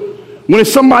when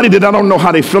it's somebody that I don't know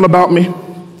how they feel about me,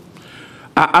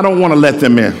 I don't want to let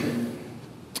them in.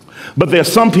 But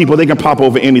there's some people they can pop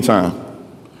over anytime.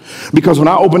 Because when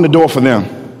I open the door for them,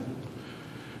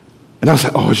 and I say,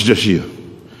 oh, it's just you.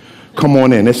 Come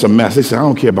on in, it's a mess. They say, I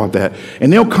don't care about that.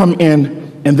 And they'll come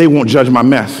in and they won't judge my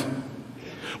mess.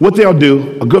 What they'll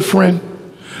do, a good friend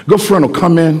will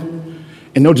come in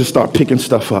and they'll just start picking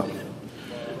stuff up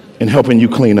and helping you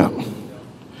clean up.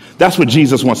 That's what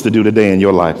Jesus wants to do today in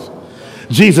your life.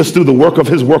 Jesus, through the work of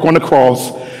his work on the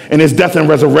cross and his death and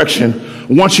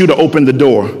resurrection, wants you to open the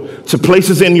door to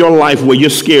places in your life where you're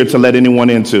scared to let anyone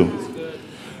into.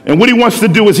 And what he wants to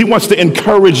do is he wants to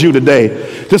encourage you today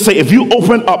to say, if you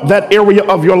open up that area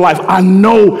of your life, I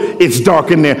know it's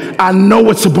dark in there. I know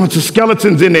it's a bunch of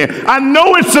skeletons in there. I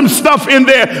know it's some stuff in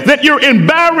there that you're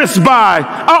embarrassed by.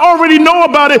 I already know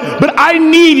about it, but I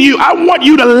need you. I want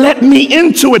you to let me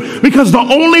into it, because the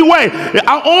only way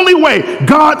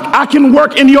God, I can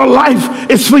work in your life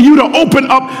is for you to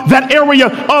open up that area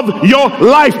of your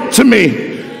life to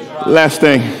me. Last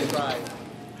thing.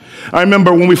 I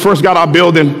remember when we first got our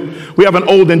building, we have an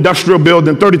old industrial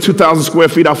building, 32,000 square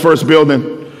feet, our first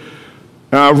building,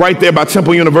 right there by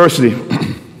Temple University.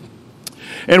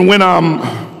 And when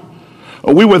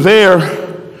we were there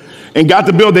and got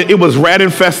the building, it was rat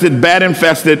infested, bat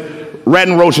infested, rat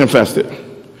and roach infested.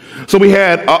 So we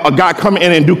had a guy come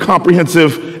in and do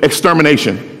comprehensive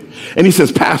extermination. And he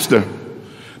says, Pastor,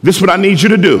 this is what I need you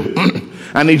to do.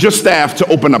 I need your staff to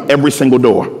open up every single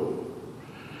door.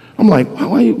 I'm like,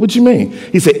 what you mean?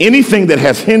 He said, anything that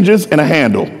has hinges and a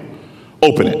handle,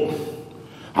 open it.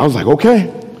 I was like,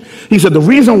 okay. He said, the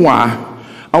reason why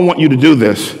I want you to do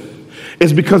this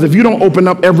is because if you don't open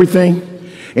up everything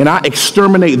and I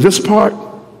exterminate this part,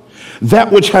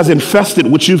 that which has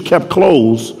infested, which you've kept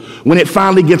closed, when it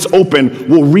finally gets open,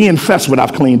 will reinfest what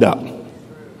I've cleaned up.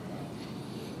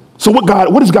 So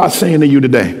what is God saying to you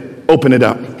today? Open it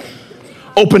up.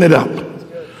 Open it up.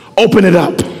 Open it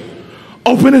up.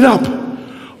 Open it up.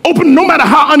 Open, no matter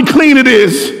how unclean it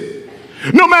is,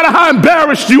 no matter how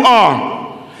embarrassed you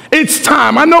are, it's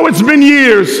time. I know it's been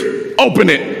years.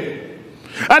 Open it.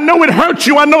 I know it hurt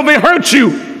you. I know they hurt you.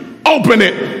 Open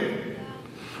it.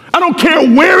 I don't care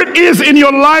where it is in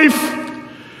your life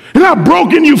and how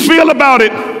broken you feel about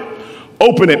it.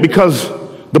 Open it, because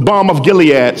the balm of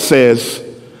Gilead says,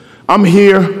 I'm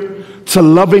here to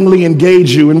lovingly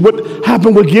engage you. And what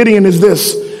happened with Gideon is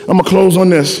this. I'm going to close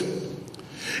on this.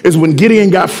 Is when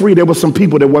Gideon got free, there were some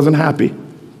people that wasn't happy.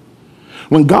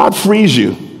 When God frees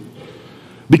you,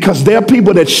 because there are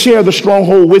people that share the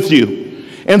stronghold with you,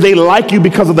 and they like you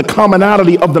because of the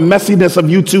commonality of the messiness of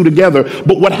you two together.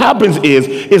 But what happens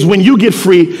is when you get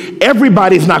free,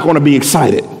 everybody's not going to be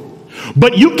excited.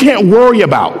 But you can't worry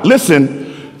about,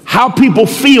 listen, how people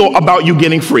feel about you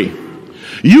getting free.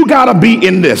 You got to be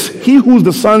in this. He who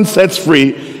the Son sets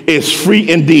free is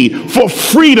free indeed. For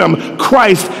freedom,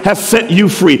 Christ has set you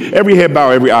free. Every head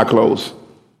bow, every eye closed.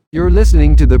 You're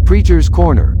listening to The Preacher's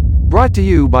Corner, brought to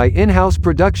you by In-House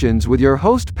Productions with your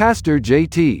host, Pastor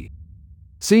JT,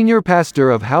 Senior Pastor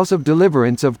of House of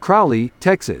Deliverance of Crowley,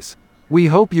 Texas. We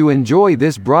hope you enjoy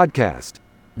this broadcast.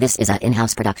 This is an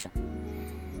in-house production.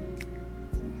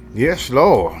 Yes,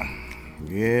 Lord.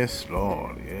 Yes,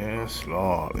 Lord. Yes,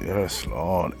 Lord. Yes,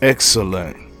 Lord.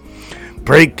 Excellent.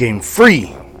 Breaking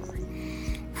free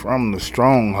from the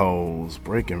strongholds.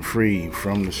 Breaking free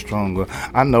from the stronghold.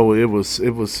 I know it was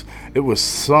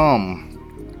some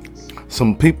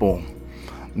people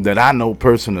that I know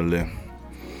personally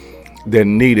that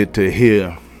needed to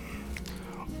hear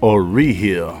or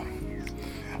rehear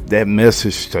that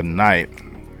message tonight.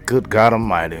 Good God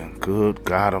Almighty. Good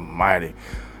God Almighty.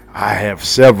 I have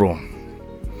several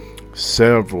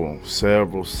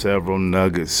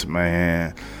nuggets,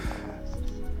 man.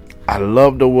 I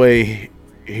love the way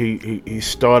he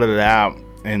started out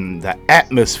and the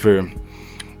atmosphere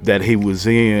that he was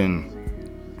in.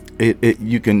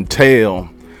 You can tell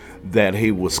that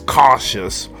he was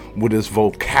cautious with his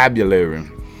vocabulary.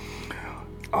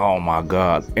 Oh my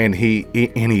God. And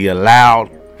he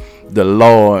allowed the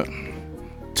Lord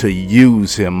to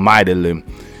use him mightily.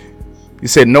 He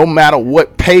said, no matter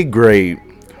what pay grade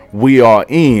we are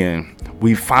in,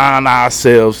 we find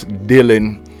ourselves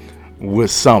dealing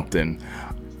with something.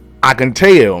 I can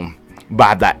tell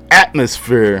by the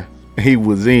atmosphere he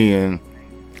was in,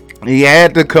 he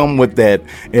had to come with that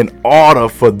in order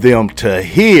for them to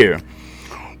hear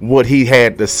what he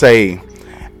had to say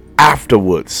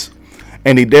afterwards.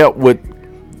 And he dealt with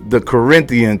the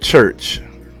Corinthian church.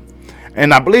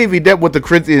 And I believe he dealt with the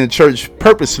Corinthian church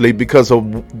purposely because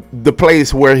of the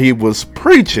place where he was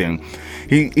preaching.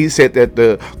 He said that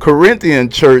the Corinthian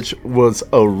church was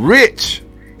a rich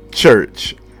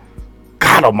church.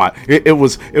 God Almighty, it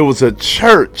was a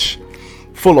church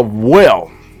full of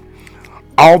wealth.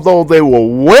 Although they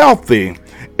were wealthy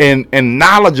and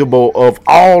knowledgeable of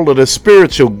all of the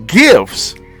spiritual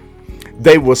gifts,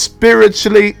 they were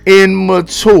spiritually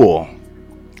immature.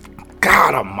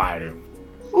 God Almighty.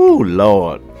 Oh,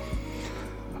 Lord.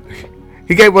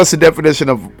 He gave us a definition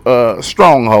of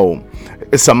stronghold.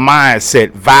 It's a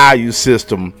mindset, value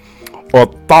system, or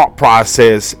thought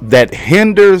process that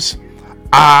hinders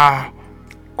our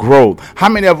growth. How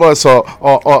many of us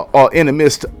are in the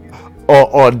midst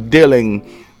or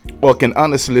dealing, or can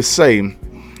honestly say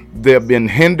they've been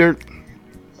hindered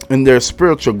in their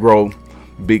spiritual growth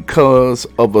because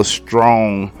of a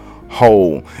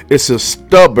stronghold? It's a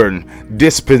stubborn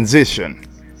disposition.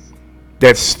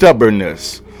 That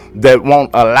stubbornness that won't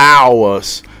allow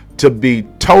us to be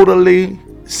totally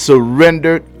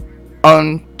surrendered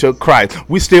unto Christ.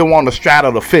 We still want to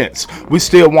straddle the fence. We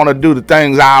still want to do the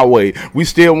things our way. We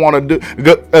still want to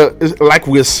do like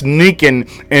we're sneaking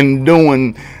and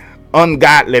doing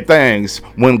ungodly things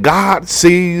when God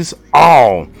sees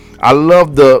all. I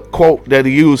love the quote that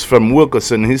he used from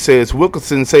Wilkerson.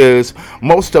 Wilkerson says,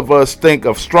 most of us think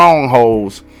of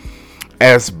strongholds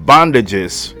as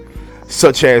bondages,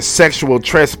 such as sexual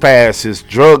trespasses,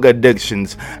 drug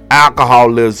addictions,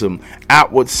 alcoholism,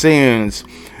 outward sins.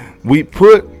 We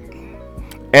put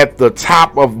at the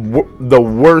top of the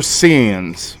worst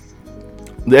sins,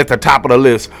 at the top of the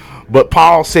list. But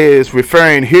Paul says,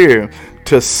 referring here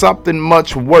to something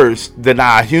much worse than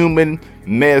our human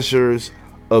measures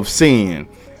of sin.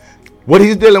 What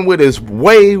he's dealing with is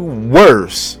way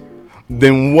worse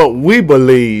than what we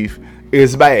believe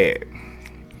is bad.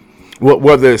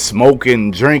 Whether it's smoking,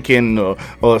 drinking,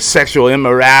 or sexual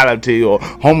immorality or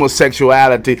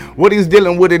homosexuality, what he's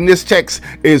dealing with in this text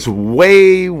is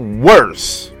way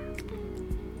worse.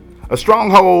 A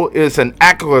stronghold is an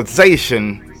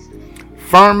accusation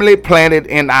firmly planted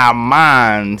in our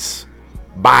minds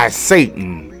by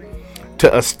Satan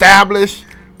to establish,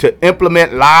 to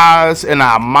implement lies in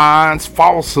our minds,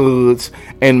 falsehoods,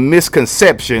 and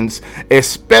misconceptions,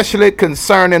 especially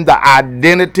concerning the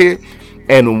identity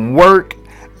and work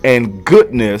and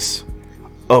goodness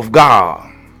of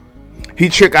God. He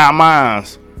tricked our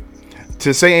minds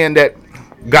to saying that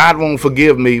God won't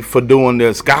forgive me for doing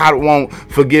this. God won't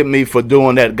forgive me for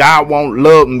doing that. God won't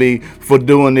love me for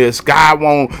doing this. God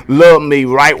won't love me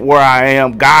right where I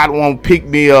am. God won't pick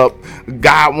me up.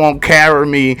 God won't carry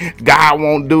me. God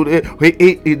won't do this.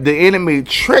 The enemy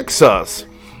tricks us.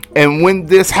 And when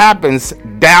this happens,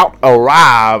 doubt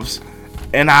arrives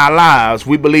in our lives.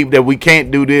 We believe that we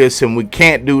can't do this and we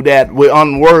can't do that. We're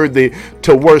unworthy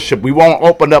to worship. We won't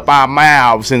open up our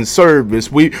mouths in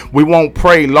service. We won't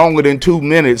pray longer than 2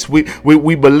 minutes. We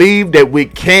believe that we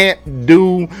can't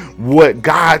do what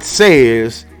God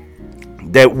says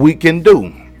that we can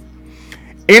do.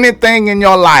 Anything in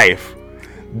your life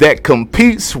that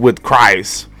competes with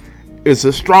Christ is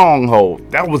a stronghold.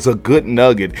 That was a good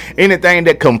nugget. Anything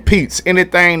that competes,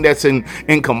 anything that's in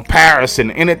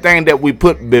comparison, anything that we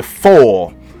put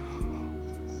before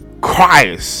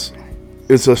Christ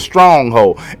is a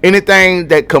stronghold. Anything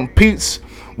that competes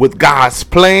with God's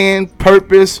plan,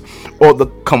 purpose, or the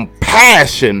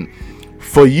compassion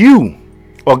for you,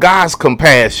 or God's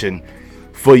compassion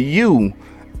for you,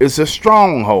 is a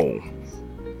stronghold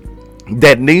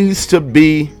that needs to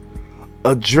be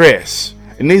addressed.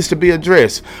 It needs to be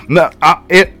addressed. Now,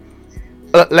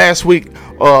 last week,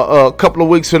 a couple of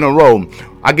weeks in a row,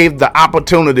 I gave the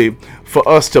opportunity for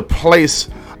us to place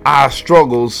our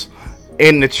struggles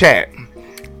in the chat.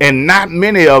 And not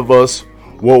many of us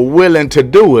were willing to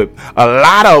do it. A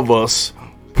lot of us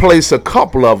placed a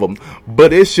couple of them,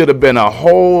 but it should have been a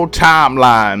whole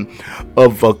timeline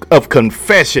of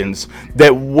confessions.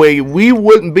 That way we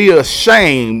wouldn't be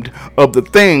ashamed of the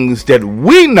things that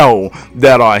we know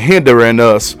that are hindering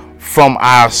us from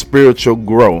our spiritual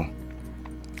growth.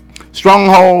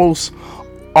 Strongholds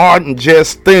aren't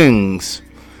just things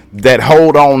that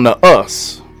hold on to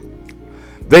us.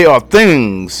 They are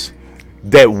things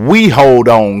that we hold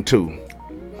on to.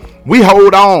 We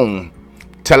hold on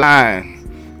to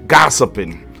lying,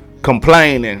 gossiping,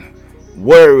 complaining,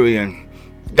 worrying,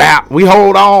 We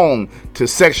hold on to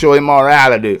sexual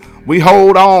immorality. We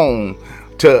hold on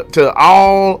to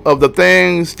all of the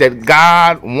things that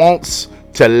God wants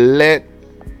to let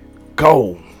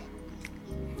go.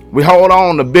 We hold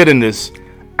on to bitterness,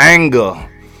 anger,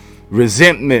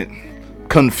 resentment,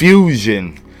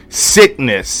 confusion,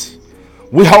 sickness.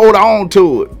 We hold on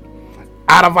to it.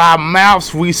 Out of our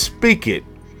mouths we speak it.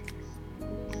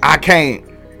 I can't.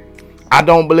 I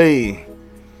don't believe.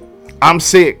 I'm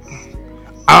sick.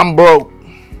 I'm broke.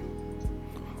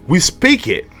 We speak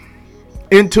it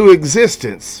into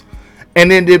existence,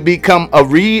 and then it become a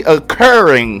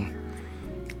reoccurring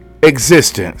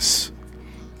existence.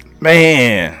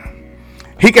 Man,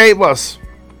 he gave us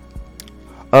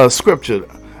a scripture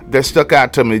that stuck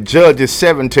out to me, Judges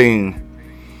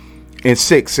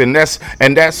 17:6,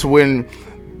 and that's when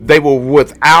they were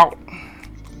without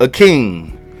a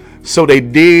king, so they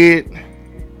did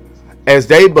as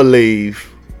they believed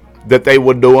that they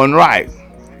were doing right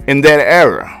in that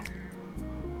era.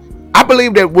 I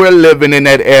believe that we're living in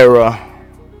that era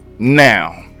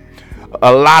now.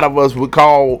 A lot of us would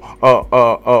call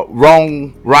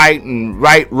wrong right and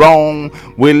right wrong.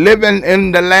 We're living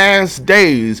in the last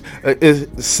days.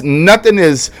 Nothing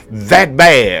is that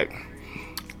bad.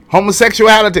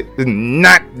 Homosexuality is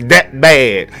not that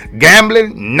bad.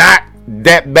 Gambling, not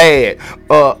that bad.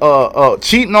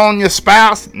 Cheating on your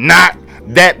spouse, not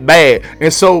that bad.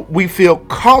 And so we feel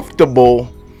comfortable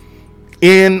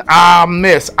in our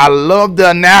mess. I love the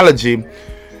analogy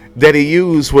that he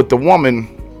used with the woman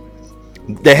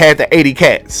that had the 80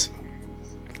 cats.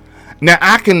 Now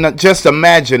I can just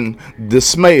imagine the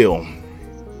smell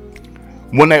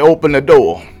when they open the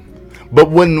door.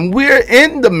 But when we're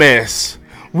in the mess,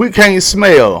 we can't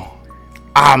smell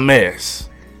our mess.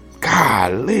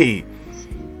 Golly.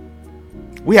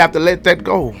 We have to let that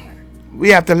go. We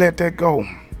have to let that go.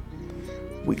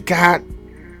 We got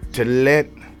to let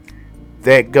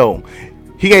that go.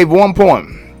 He gave one point.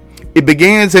 It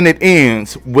begins and it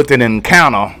ends with an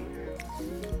encounter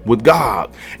with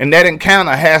God. And that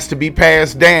encounter has to be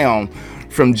passed down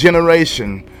from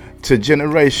generation to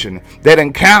generation. That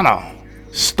encounter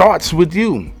starts with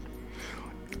you.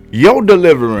 Your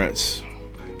deliverance,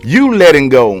 you letting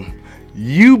go,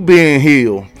 you being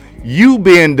healed, you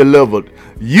being delivered,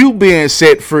 you being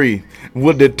set free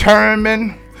will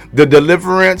determine the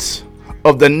deliverance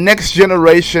of the next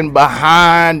generation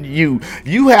behind you.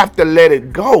 You have to let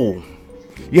it go.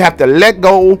 You have to let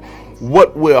go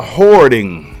what we're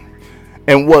hoarding.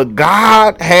 And what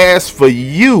God has for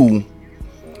you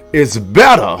is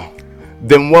better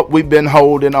than what we've been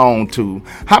holding on to.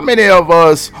 How many of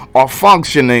us are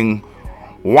functioning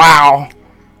while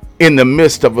in the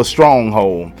midst of a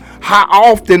stronghold? How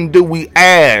often do we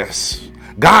ask,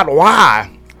 God, why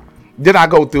did I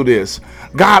go through this?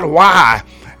 God, why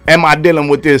am I dealing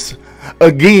with this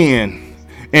again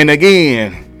and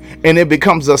again? And it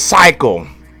becomes a cycle.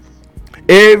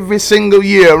 Every single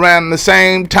year around the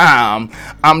same time,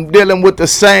 I'm dealing with the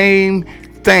same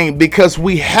thing because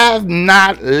we have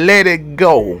not let it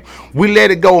go. We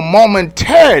let it go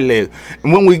momentarily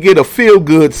when we get a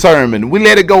feel-good sermon. We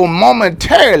let it go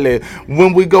momentarily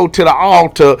when we go to the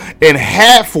altar and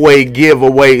halfway give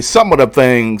away some of the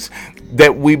things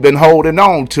that we've been holding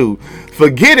on to,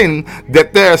 forgetting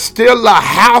that there's still a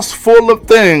house full of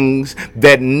things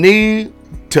that need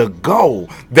to go.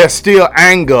 There's still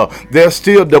anger. There's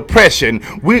still depression.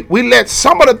 We let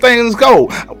some of the things go.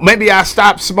 Maybe I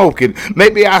stopped smoking.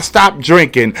 Maybe I stopped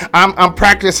drinking. I'm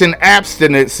practicing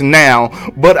abstinence now,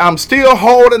 but I'm still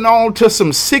holding on to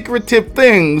some secretive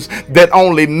things that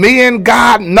only me and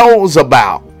God knows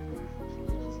about.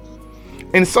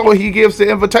 And so he gives the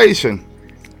invitation.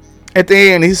 At the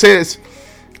end, he says,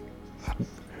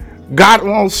 God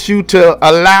wants you to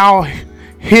allow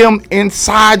him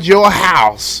inside your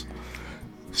house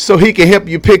so he can help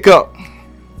you pick up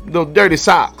those dirty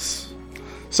socks,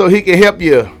 so he can help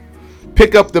you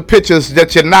pick up the pictures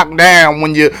that you knocked down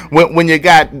when you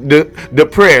got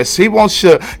depressed. He wants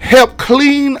to help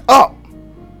clean up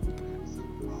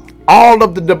all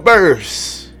of the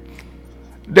debris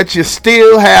that you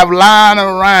still have lying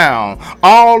around,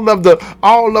 all of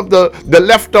the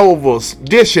leftovers,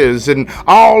 dishes, and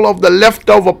all of the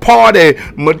leftover party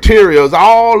materials,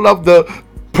 all of the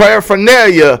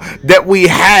paraphernalia that we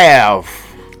have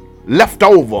left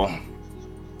over,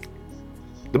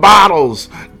 the bottles,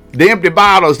 the empty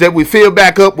bottles that we fill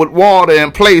back up with water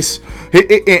and place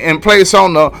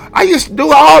on the. I used to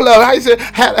do all of it. I used to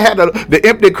had the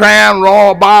empty Crown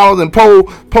Royal bottles and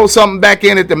pour something back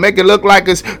in it to make it look like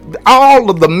it's all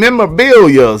of the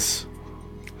memorabilia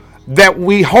that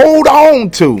we hold on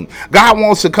to. God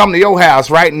wants to come to your house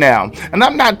right now. And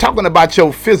I'm not talking about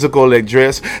your physical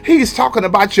address. He's talking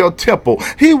about your temple.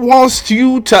 He wants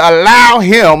you to allow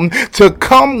him to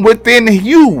come within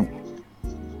you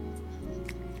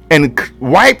and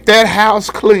wipe that house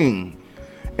clean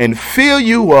and fill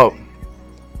you up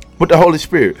with the Holy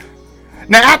Spirit.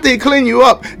 Now, after he clean you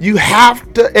up, you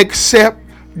have to accept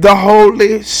the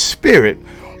Holy Spirit.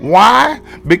 Why?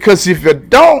 Because if you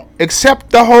don't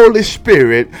accept the Holy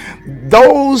Spirit,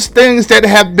 those things that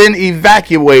have been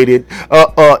evacuated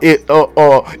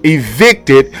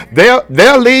evicted,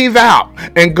 they'll leave out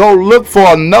and go look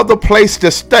for another place to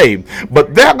stay.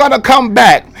 But they're going to come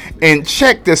back and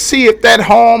check to see if that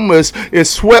home is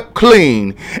swept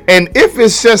clean. And if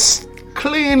it's just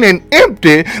clean and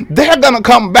empty, they're going to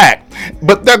come back.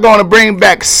 But they're going to bring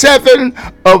back 7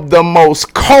 of the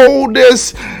most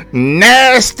coldest,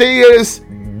 nastiest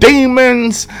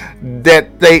demons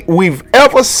that we've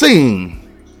ever seen,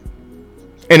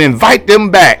 and invite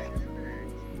them back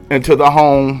into the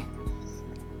home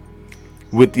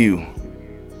with you.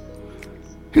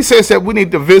 He says that we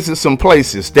need to visit some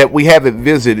places that we haven't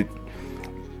visited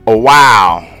a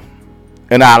while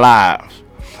in our lives.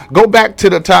 Go back to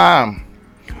the time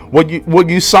when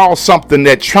you saw something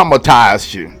that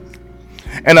traumatized you,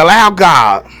 and allow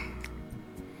God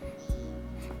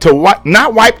to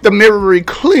not wipe the memory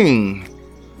clean,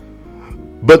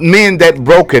 but mend that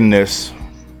brokenness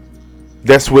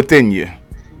that's within you.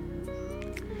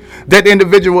 That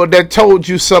individual that told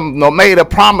you something or made a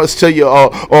promise to you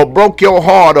or broke your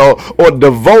heart or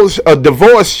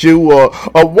divorced you or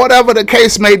whatever the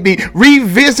case may be,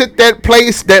 revisit that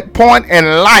place, that point in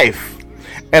life,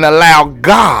 and allow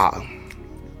God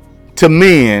to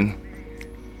mend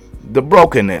the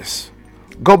brokenness.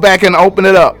 Go back and open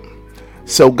it up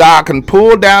so God can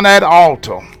pull down that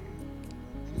altar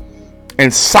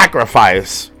and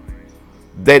sacrifice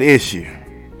that issue.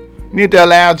 You need to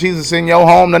allow Jesus in your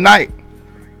home tonight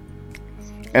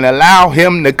and allow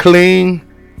him to clean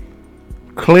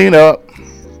up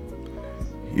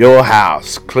your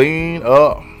house. Clean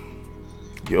up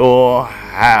your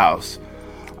house.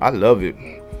 I love it.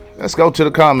 Let's go to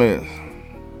the comments.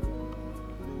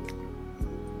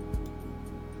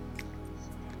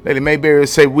 Lady Mayberry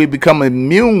say we become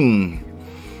immune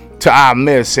to our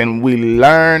mess and we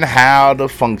learn how to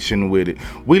function with it.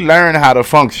 We learn how to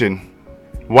function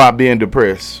while being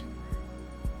depressed.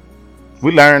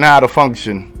 We learn how to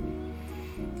function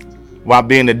while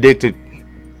being addicted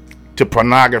to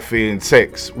pornography and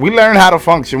sex. We learn how to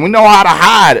function. We know how to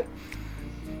hide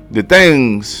the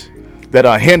things that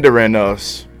are hindering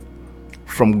us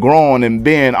from growing and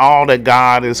being all that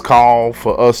God has called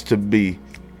for us to be.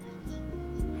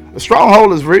 The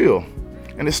stronghold is real,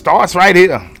 and it starts right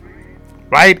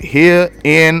here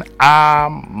in our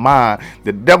mind.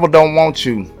 The devil don't want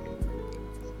you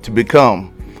to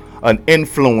become an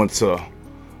influencer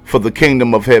for the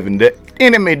kingdom of heaven. The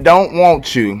enemy don't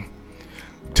want you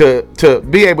to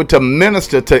be able to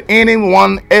minister to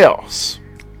anyone else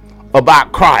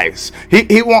about Christ.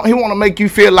 He want to make you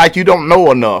feel like you don't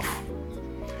know enough.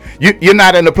 You're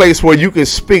not in a place where you can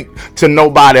speak to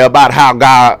nobody about how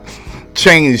God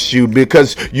changed you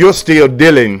because you're still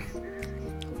dealing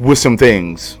with some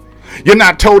things. You're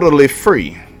not totally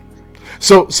free.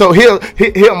 So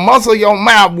he'll muzzle your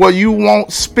mouth where you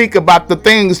won't speak about the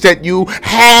things that you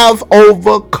have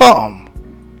overcome.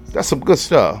 That's some good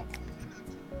stuff.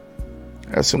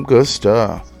 That's some good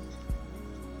stuff.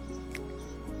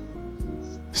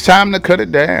 It's time to cut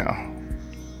it down.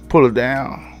 Pull it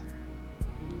down.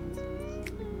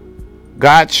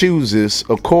 God chooses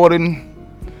according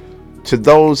to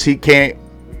those he can't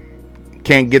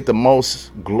get the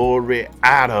most glory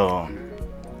out of.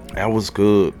 That was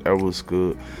good. That was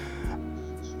good.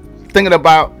 Thinking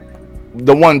about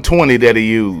the 120 that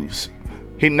he used.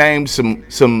 He named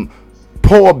some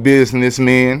poor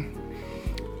businessmen,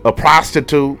 a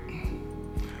prostitute,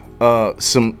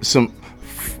 some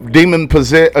demon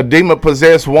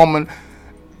possessed woman,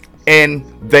 and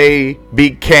they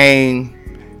became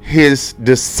his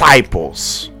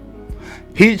disciples.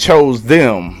 He chose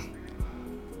them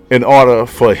in order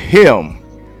for him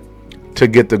to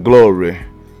get the glory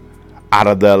out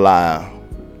of their life.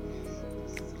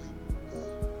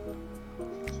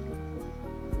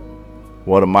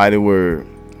 What a mighty word.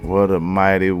 What a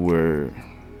mighty word.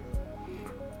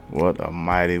 What a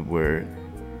mighty word.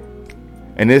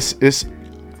 And it's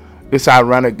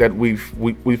ironic that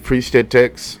we've preached that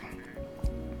text.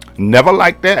 Never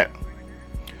like that.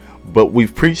 But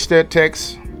we've preached that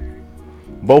text,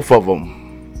 both of them.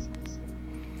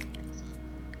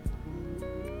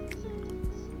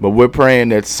 But we're praying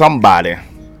that somebody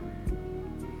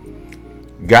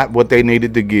got what they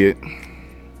needed to get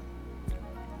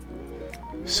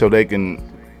so they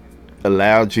can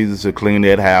allow Jesus to clean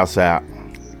that house out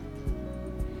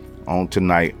on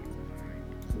tonight.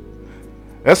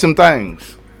 There's some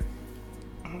things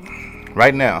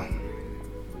right now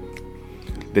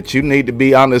that you need to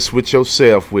be honest with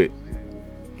yourself with.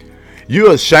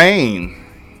 You're ashamed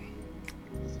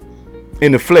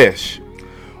in the flesh,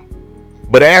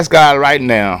 but ask God right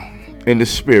now in the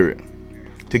spirit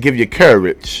to give you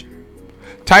courage.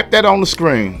 Type that on the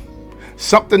screen.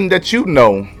 Something that you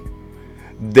know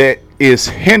that is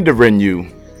hindering you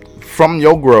from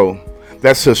your growth,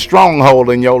 that's a stronghold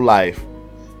in your life.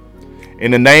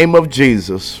 In the name of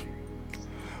Jesus,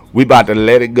 we about to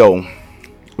let it go.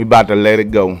 We about to let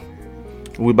it go.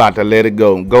 We about to let it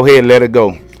go. Go ahead and let it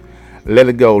go. Let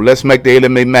it go. Let's make the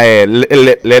enemy mad.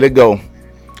 Let it go.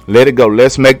 Let it go.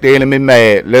 Let's make the enemy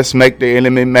mad. Let's make the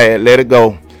enemy mad. Let it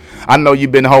go. I know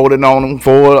you've been holding on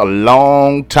for a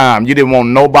long time. You didn't want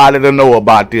nobody to know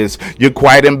about this. You're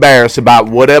quite embarrassed about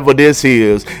whatever this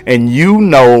is. And you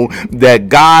know that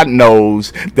God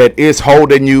knows that it's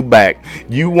holding you back.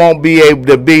 You won't be able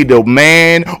to be the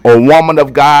man or woman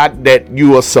of God that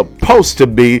you are supposed to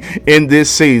be in this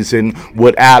season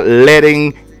without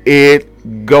letting it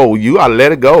go. You gotta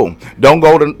let it go. Don't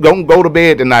go to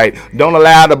bed tonight. Don't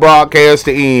allow the broadcast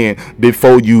to end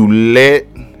before you let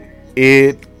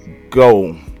it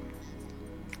go.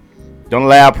 Don't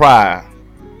allow pride.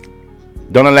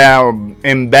 Don't allow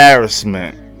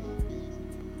embarrassment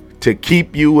to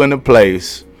keep you in a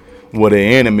place where the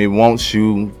enemy wants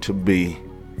you to be.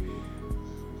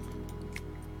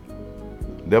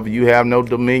 Devil, you have no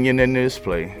dominion in this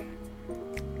place.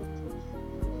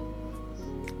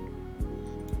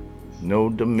 No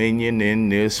dominion in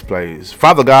this place.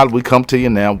 Father God, we come to you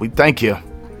now. We thank you.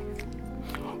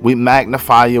 We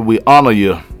magnify you. We honor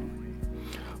you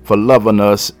for loving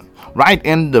us right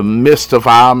in the midst of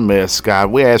our mess,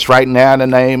 God. We ask right now in the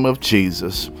name of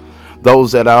Jesus,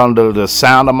 those that are under the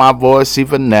sound of my voice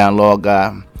even now, Lord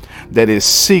God, that is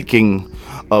seeking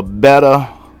a better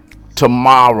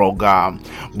tomorrow, God.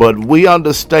 But we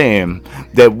understand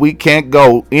that we can't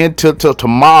go into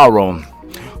tomorrow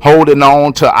holding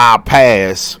on to our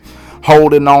past,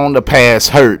 holding on to past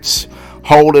hurts,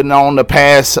 holding on to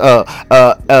past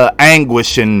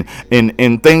anguish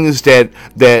and things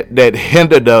that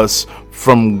hindered us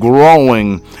from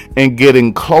growing and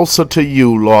getting closer to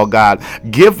you, Lord God.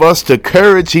 Give us the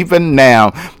courage even now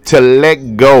to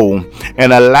let go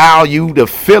and allow you to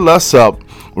fill us up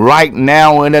right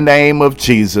now in the name of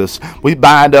Jesus. We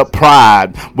bind up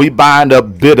pride. We bind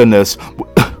up bitterness.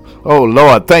 Oh,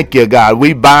 Lord, thank you, God.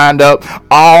 We bind up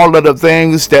all of the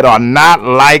things that are not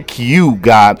like you,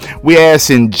 God. We ask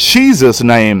in Jesus'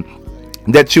 name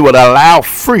that you would allow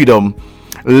freedom,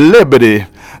 liberty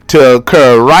to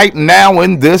occur right now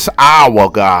in this hour,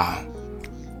 God.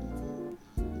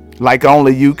 Like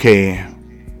only you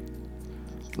can.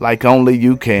 Like only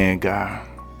you can, God.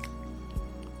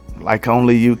 Like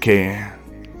only you can.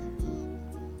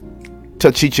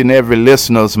 Touch each and every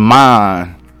listener's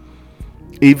mind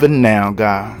even now,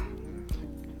 God.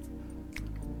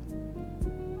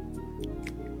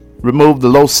 Remove the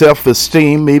low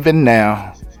self-esteem even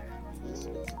now,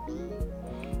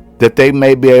 that they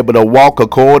may be able to walk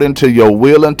according to your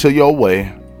will and to your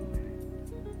way.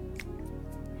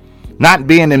 Not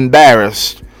being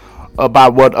embarrassed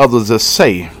about what others will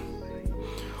say.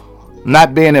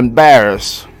 Not being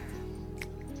embarrassed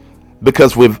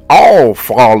because we've all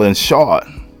fallen short.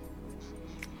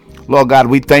 Lord God,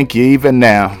 we thank you even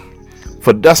now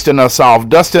for dusting us off,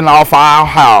 dusting off our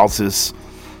houses,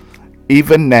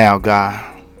 even now, God.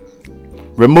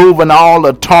 Removing all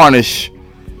the tarnish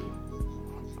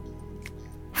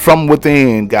from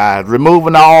within, God.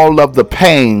 Removing all of the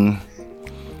pain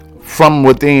from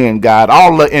within, God.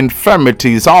 All the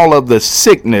infirmities, all of the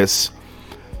sickness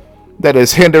that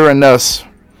is hindering us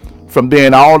from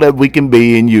being all that we can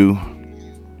be in you.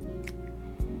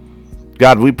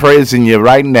 God, we praising you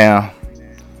right now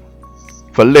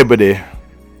for liberty,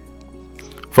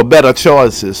 for better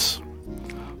choices,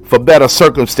 for better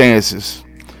circumstances,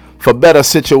 for better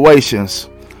situations,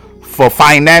 for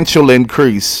financial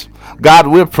increase. God,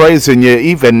 we're praising you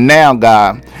even now,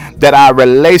 God, that our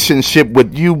relationship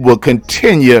with you will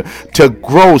continue to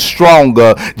grow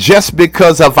stronger just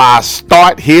because of our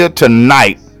start here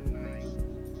tonight.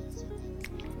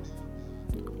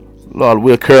 Lord,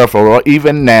 we're careful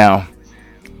even now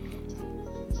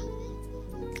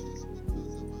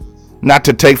not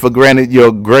to take for granted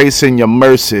your grace and your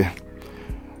mercy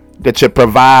that you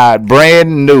provide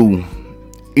brand new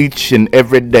each and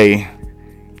every day.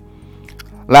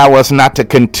 Allow us not to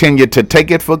continue to take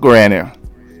it for granted,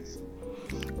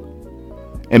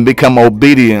 and become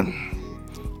obedient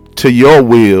to your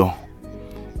will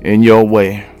and your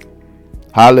way.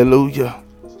 Hallelujah.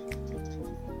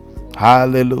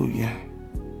 Hallelujah.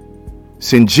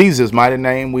 It's in Jesus' mighty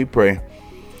name we pray.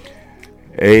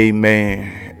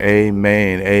 Amen.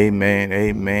 Amen. Amen.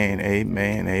 Amen.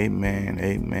 Amen. Amen.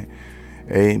 Amen.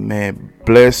 Amen.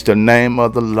 Bless the name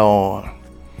of the Lord.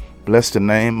 Bless the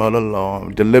name of the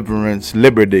Lord. Deliverance,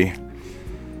 liberty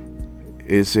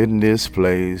is in this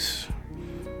place.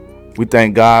 We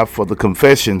thank God for the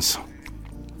confessions.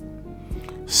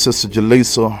 Sister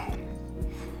Jaleesa,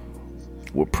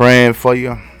 we're praying for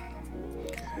you,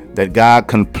 that God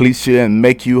completes you and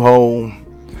make you whole.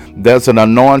 There's an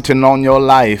anointing on your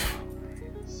life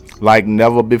like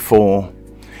never before.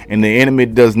 And the enemy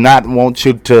does not want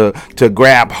you to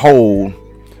grab hold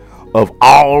of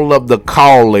all of the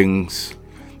callings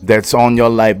that's on your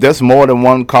life. There's more than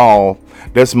one call.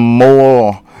 There's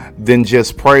more than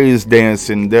just praise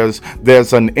dancing. There's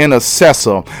an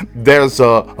intercessor. There's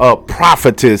a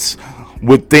prophetess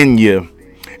within you.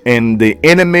 And the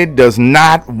enemy does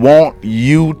not want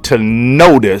you to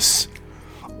notice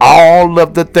all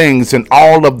of the things and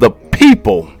all of the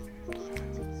people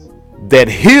that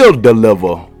he'll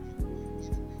deliver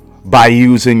by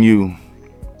using you.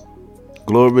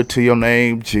 Glory to your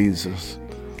name, Jesus.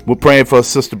 We're praying for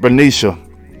Sister Bernicia.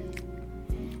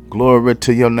 Glory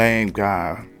to your name,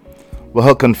 God. For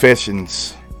her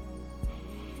confessions.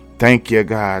 Thank you,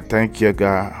 God. Thank you,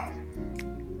 God.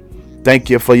 Thank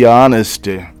you for your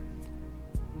honesty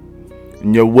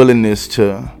and your willingness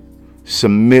to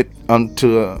submit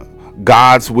unto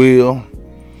God's will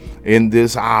in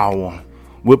this hour.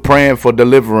 We're praying for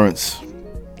deliverance.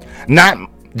 Not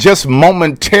just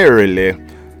momentarily,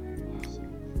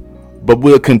 but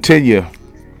we'll continue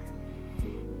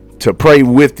to pray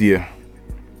with you.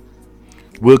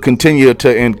 We'll continue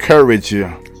to encourage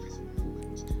you.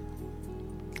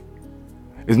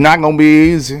 It's not going to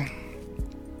be easy.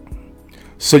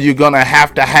 So you're going to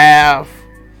have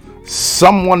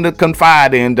someone to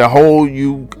confide in, to hold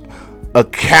you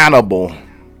accountable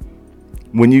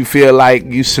when you feel like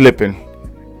you slipping.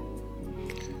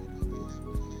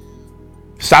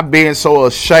 Stop being so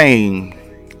ashamed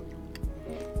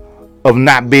of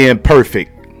not being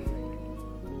perfect.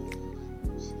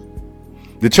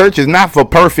 The church is not for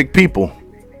perfect people.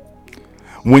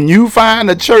 When you find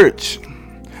a church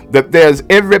that there's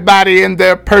everybody in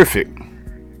there perfect,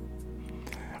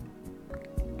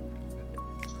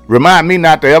 remind me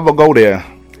not to ever go there,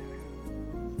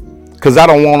 because I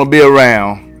don't want to be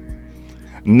around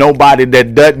nobody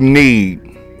that doesn't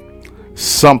need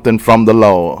something from the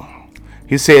Lord.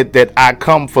 He said that I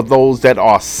come for those that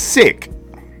are sick.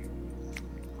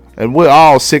 And we're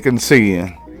all sick and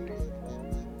sin.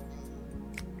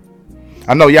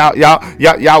 I know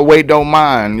y'all wait don't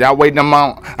mind. Y'all wait them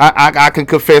on. I can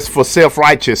confess for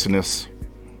self-righteousness,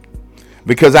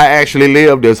 because I actually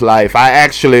live this life. I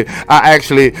actually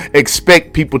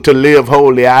expect people to live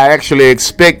holy. I actually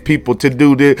expect people to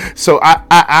do this. So I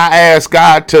ask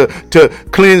God to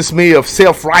cleanse me of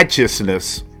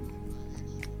self-righteousness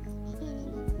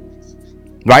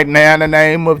right now in the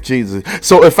name of Jesus.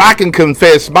 So if I can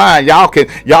confess mine, y'all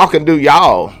can do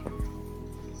y'all.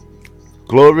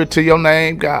 Glory to your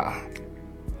name, God.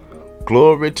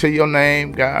 Glory to your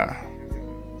name, God.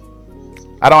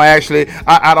 I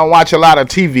don't watch a lot of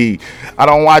TV. I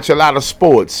don't watch a lot of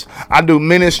sports. I do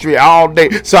ministry all day.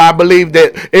 So I believe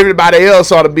that everybody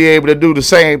else ought to be able to do the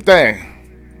same thing.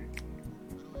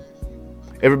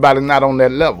 Everybody's not on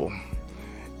that level.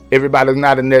 Everybody's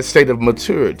not in that state of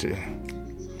maturity.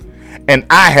 And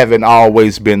I haven't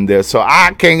always been there. So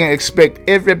I can't expect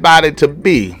everybody to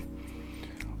be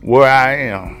where I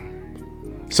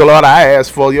am. So Lord, I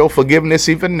ask for your forgiveness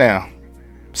even now.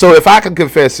 So if I can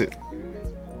confess it,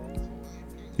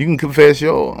 you can confess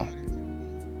yours.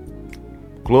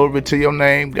 Glory to your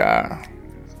name, God.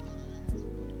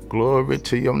 Glory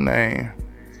to your name.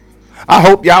 I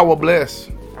hope y'all were blessed.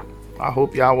 I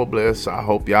hope y'all were blessed. I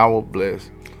hope y'all were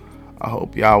blessed. I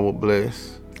hope y'all were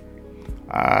blessed.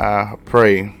 I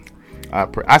pray.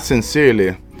 I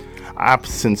sincerely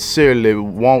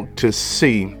want to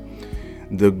see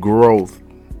the growth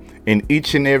in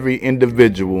each and every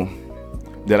individual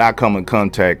that I come in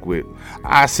contact with.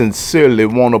 I sincerely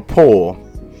want to pour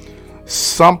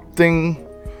something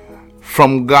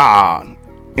from God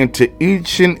into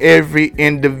each and every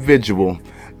individual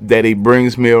that he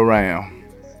brings me around.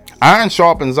 Iron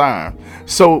sharpens iron.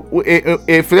 So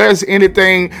if there's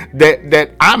anything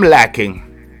that I'm lacking,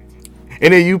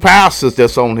 any of you pastors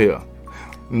that's on here,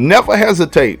 never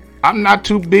hesitate. I'm not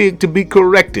too big to be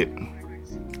corrected.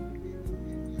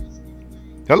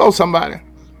 Hello, somebody.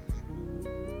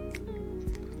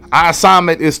 Our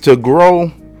assignment is to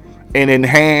grow and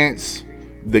enhance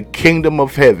the kingdom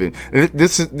of heaven.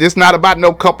 This is not about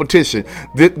no competition.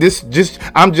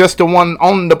 I'm just the one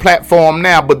on the platform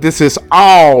now, but this is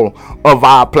all of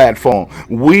our platform.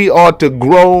 We are to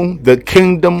grow the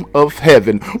kingdom of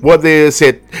heaven, whether it's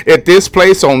at this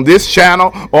place, on this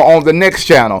channel, or on the next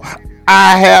channel.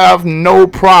 I have no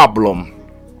problem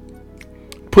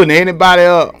putting anybody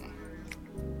up.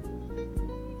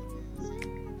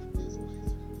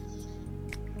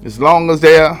 As long as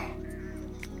they're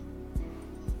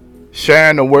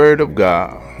sharing the word of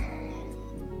God,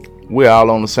 we're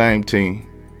all on the same team.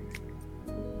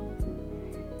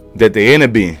 That the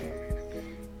enemy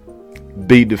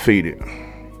be defeated.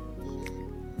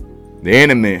 The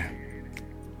enemy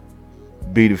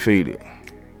be defeated.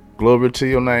 Glory to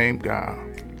your name, God.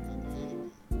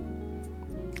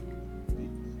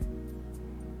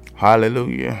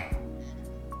 Hallelujah.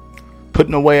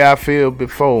 Putting away our fear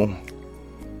before.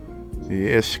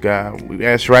 Yes, God. We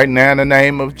ask right now in the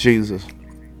name of Jesus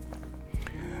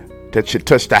that you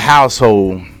touch the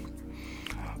household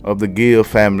of the Gill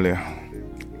family.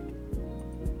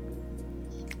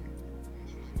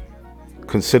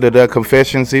 Consider their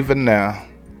confessions even now.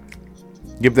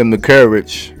 Give them the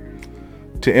courage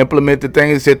to implement the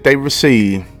things that they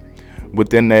receive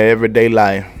within their everyday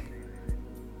life.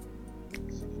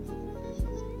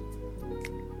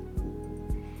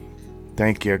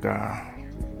 Thank you, God.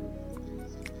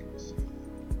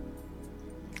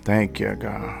 Thank you,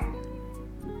 God.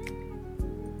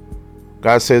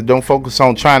 God says don't focus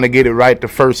on trying to get it right the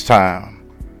first time.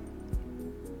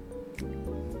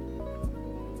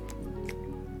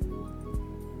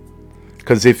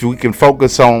 Because if we can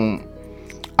focus on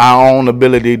our own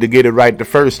ability to get it right the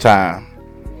first time,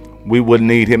 we wouldn't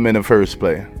need him in the first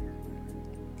place.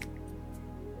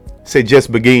 Say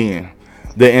just begin.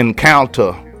 The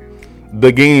encounter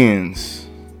begins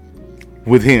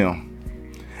with him.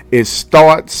 It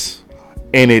starts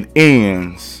and it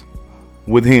ends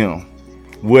with him.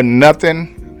 We're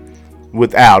nothing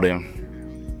without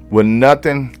him. We're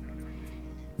nothing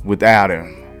without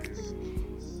him.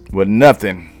 We're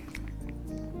nothing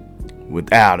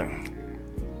without him.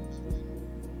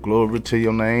 Glory to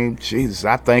your name, Jesus.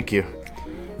 I thank you.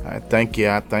 I thank you.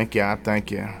 I thank you. I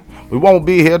thank you. We won't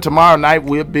be here tomorrow night.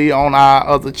 We'll be on our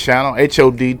other channel,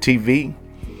 HOD TV,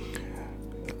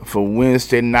 for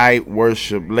Wednesday night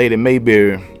worship. Lady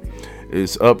Mayberry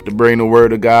is up to bring the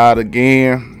word of God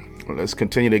again. Let's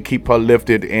continue to keep her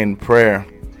lifted in prayer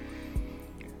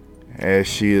as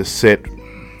she is set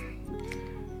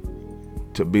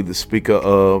to be the speaker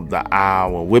of the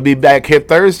hour. We'll be back here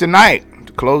Thursday night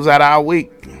to close out our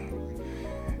week.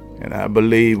 And I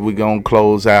believe we're going to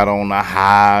close out on a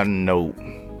high note.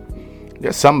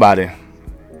 There's somebody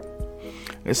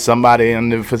within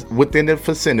the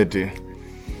vicinity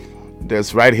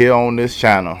that's right here on this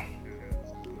channel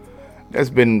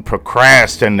that's been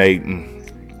procrastinating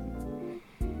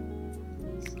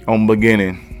on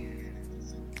beginning.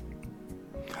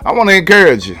 I want to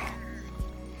encourage you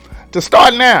to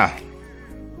start now.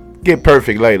 Get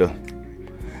perfect later.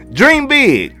 Dream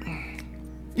big.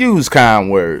 Use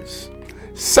kind words.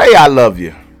 Say I love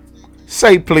you.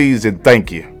 Say please and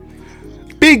thank you.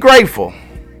 Be grateful.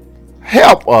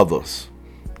 Help others.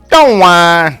 Don't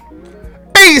whine.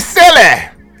 Be silly.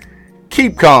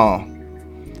 Keep calm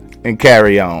and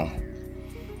carry on.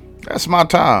 That's my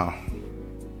time.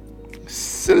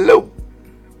 Salute.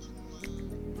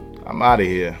 I'm out of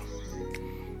here.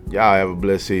 Y'all have a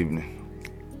blessed evening.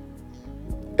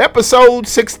 Episode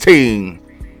 16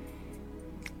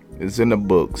 is in the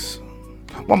books.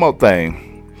 One more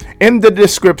thing. In the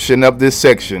description of this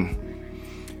section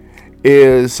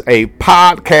is a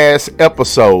podcast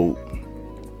episode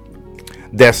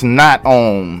that's not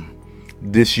on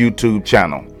this YouTube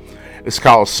channel. It's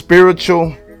called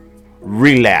Spiritual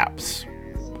Relapse.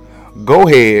 Go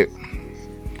ahead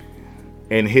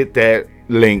and hit that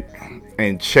link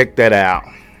and check that out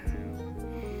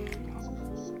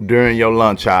during your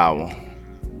lunch hour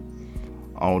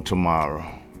on tomorrow.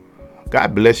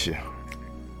 God bless you.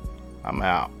 I'm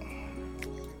out.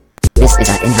 This is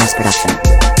our in-house production.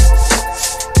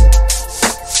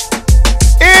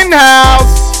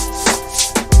 In-house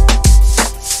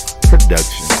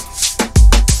production.